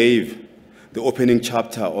 Bowman gave the opening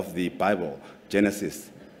chapter of the Bible,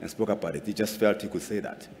 Genesis, and spoke about it. He just felt he could say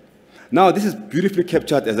that. Now, this is beautifully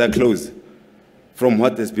captured as I close from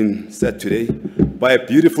what has been said today by a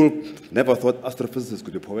beautiful, never thought astrophysicist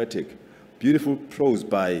could be poetic, beautiful prose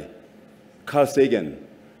by Carl Sagan,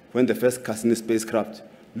 when the first Cassini spacecraft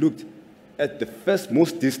looked at the first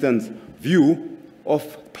most distant view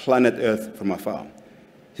of planet Earth from afar.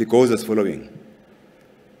 He goes as following.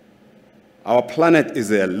 Our planet is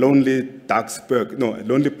a lonely dark speck, no, a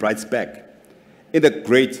lonely bright speck in the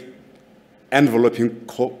great enveloping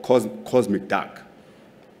cosmic dark.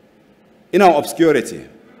 In our obscurity,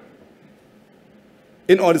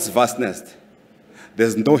 in all its vastness,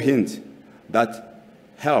 there's no hint that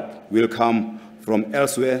help will come from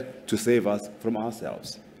elsewhere to save us from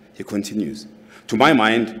ourselves. He continues. To my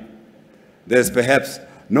mind, there's perhaps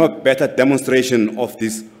no better demonstration of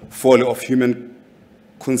this folly of human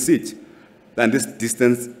conceit than this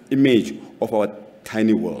distant image of our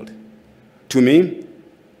tiny world. To me,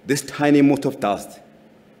 this tiny mote of dust,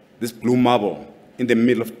 this blue marble in the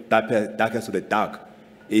middle of darkest of the dark,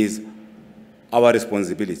 is our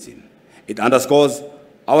responsibility. It underscores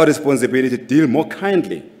our responsibility to deal more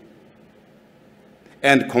kindly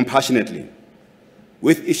and compassionately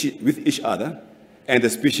with each other and the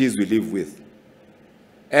species we live with,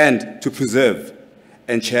 and to preserve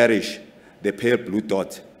and cherish the pale blue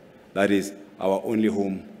dot that is our only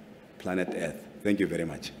home, planet Earth. Thank you very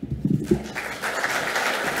much.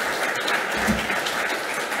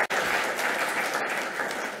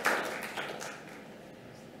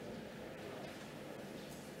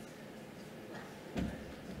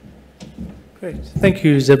 Great. Thank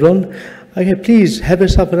you, Zeblon. Okay, please have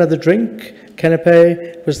yourself another drink,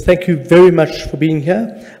 canapé. Thank you very much for being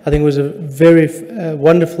here. I think it was a very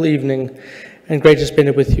wonderful evening and great to spend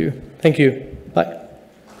it with you. Thank you. Bye.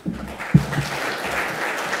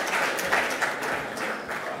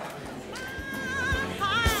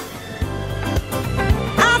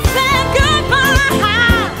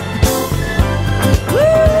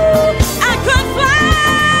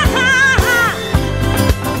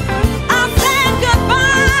 I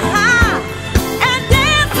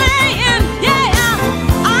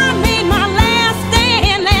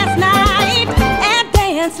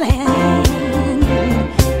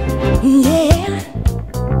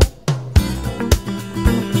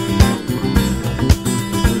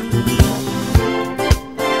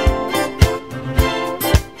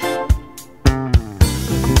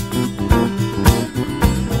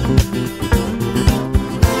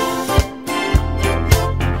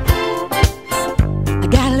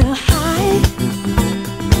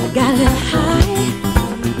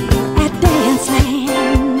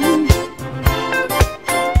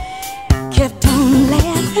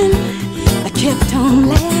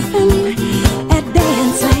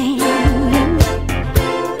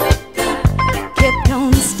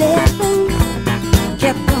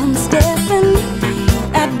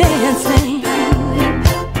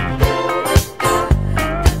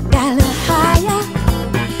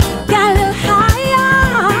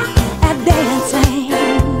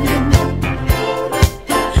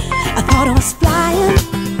I was flying,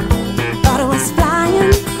 thought I was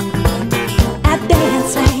flying at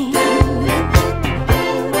dancing.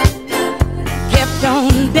 Kept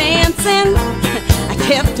on dancing, I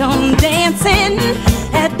kept on dancing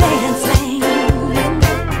at dancing.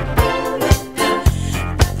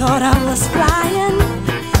 Thought I was flying,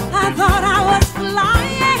 I thought I was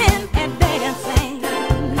flying at dancing.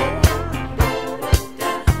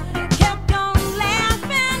 Kept on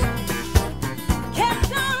laughing at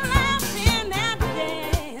dancing.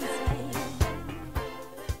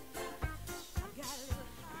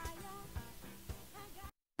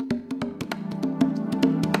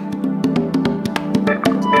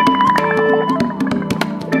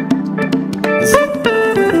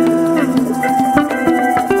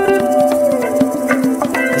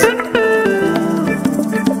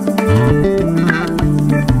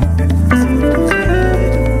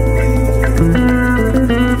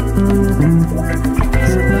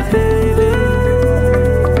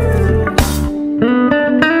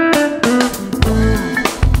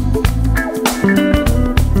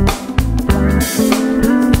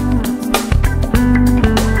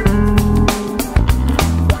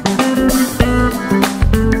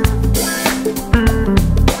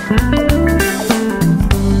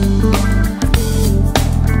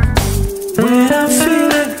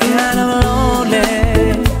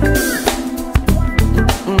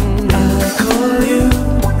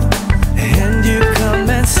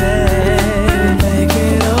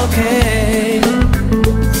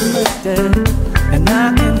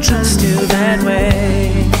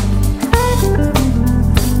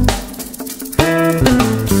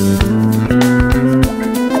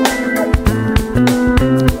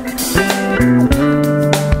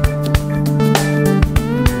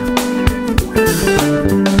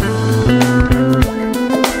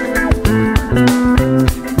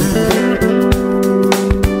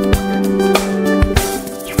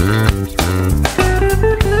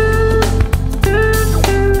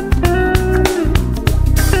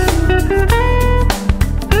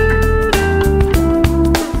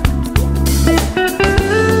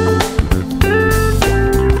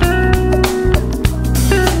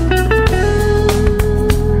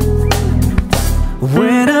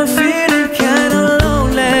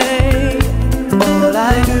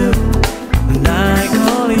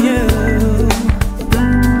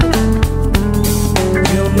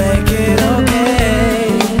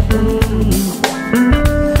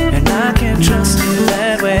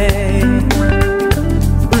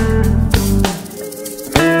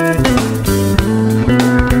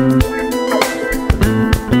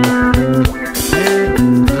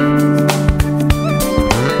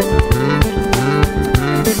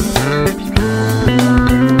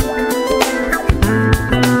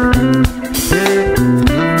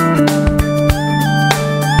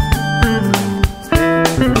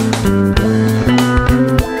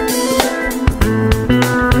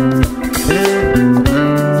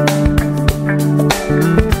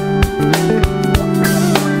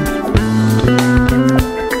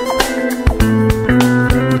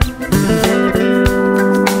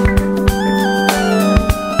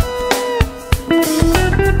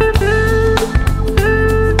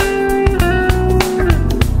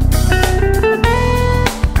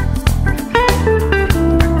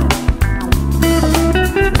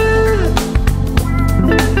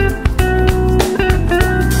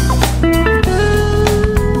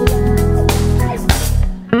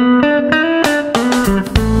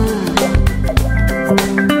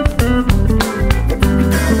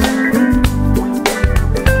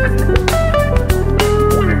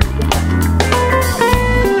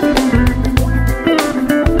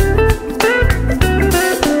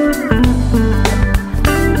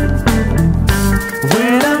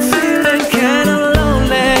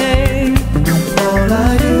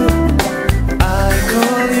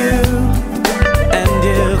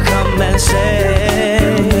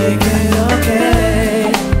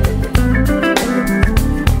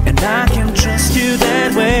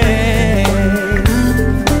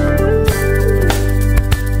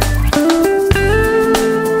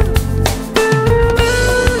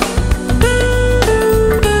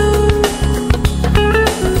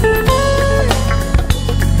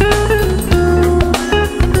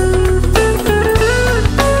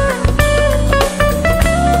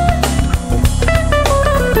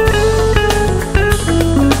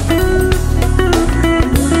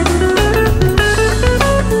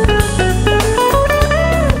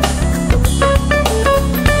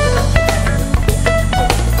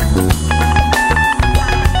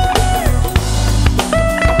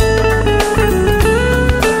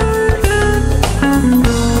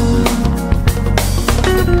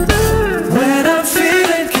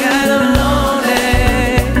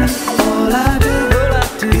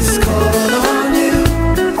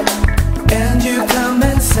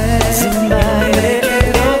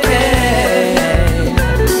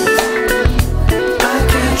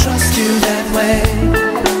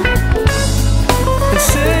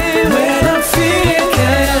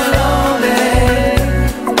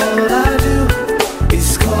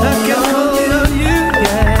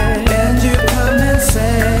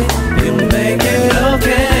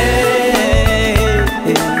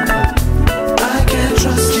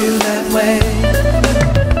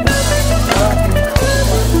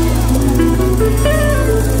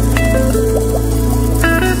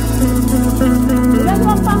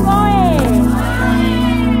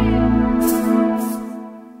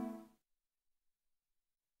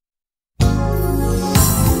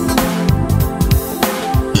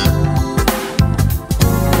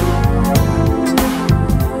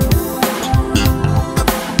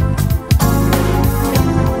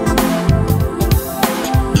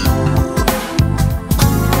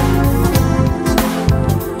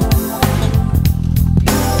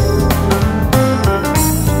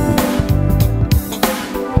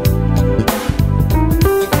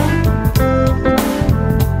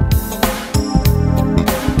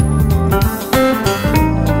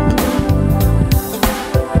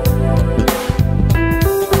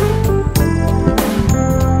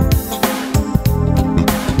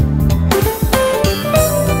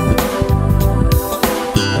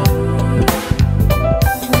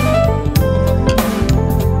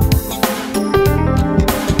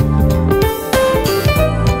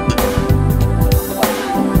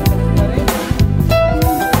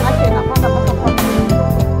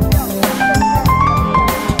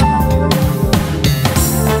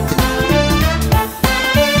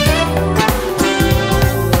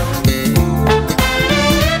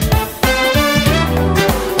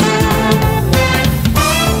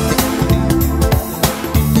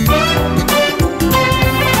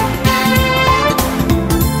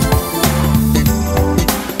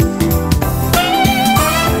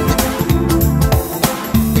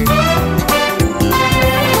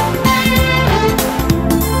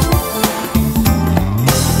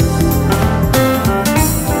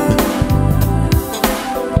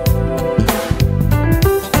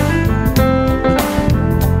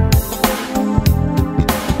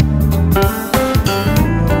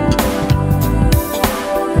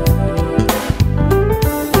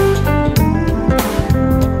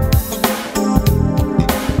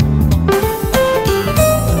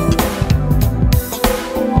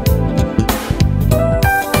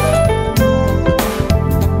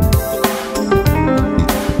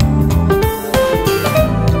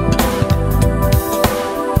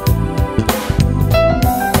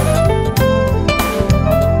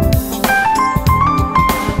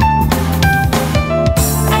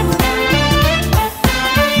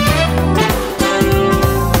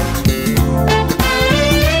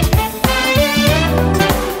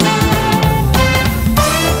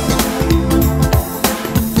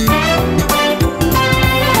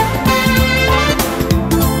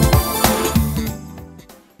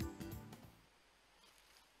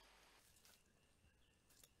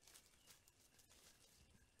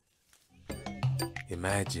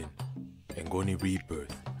 Imagine Ngoni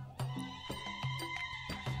rebirth.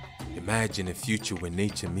 Imagine a future where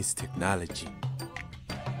nature meets technology.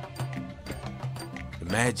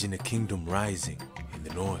 Imagine a kingdom rising in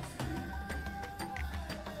the north.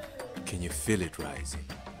 Can you feel it rising?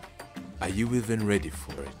 Are you even ready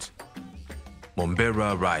for it?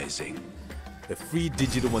 Mombera Rising, a free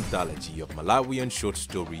digital anthology of Malawian short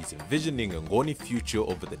stories envisioning a Ngoni future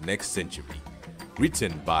over the next century.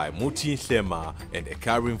 Written by Muti Nhlema and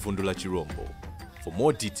Ekarim Fundula Chirombo. For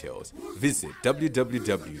more details, visit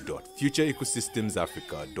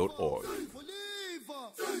www.futureecosystemsafrica.org.